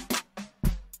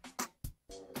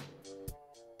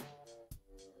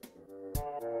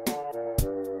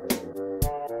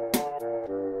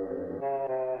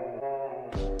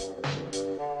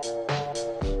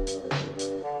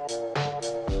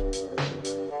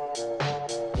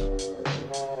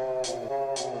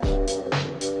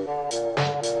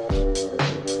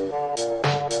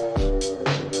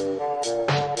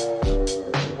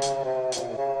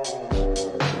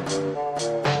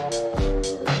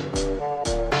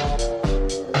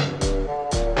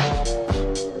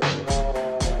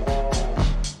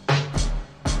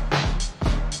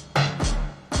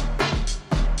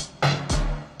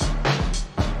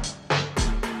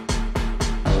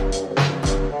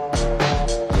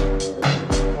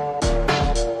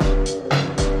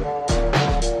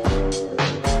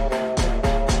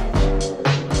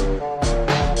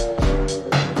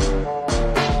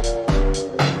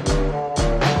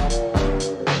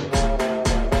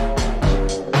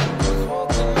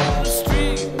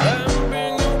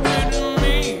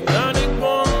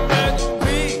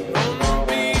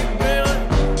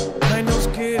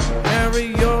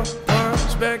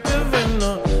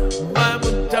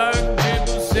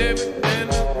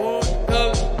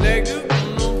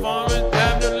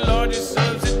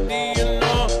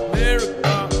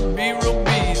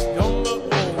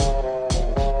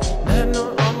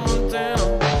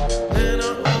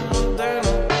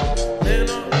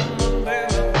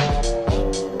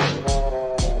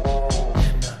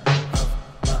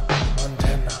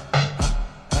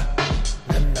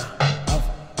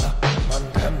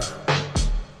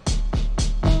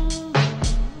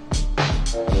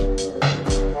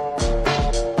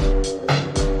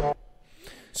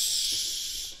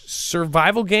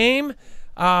 survival game.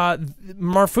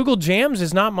 Marfoogle Jams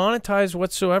is not monetized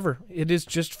whatsoever. It is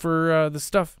just for the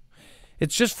stuff.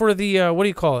 It's just for the what do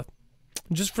you call it?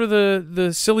 Just for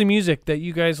the silly music that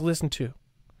you guys listen to.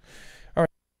 All right.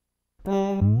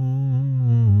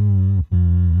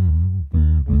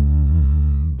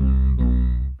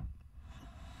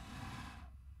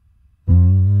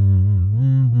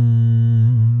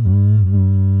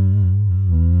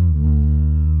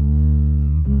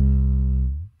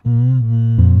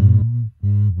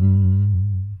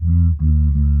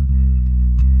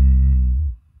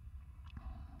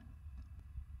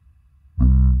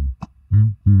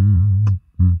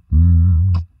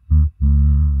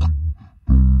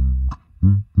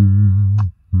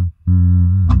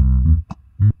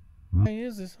 Why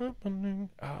is this happening?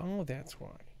 Oh, that's why.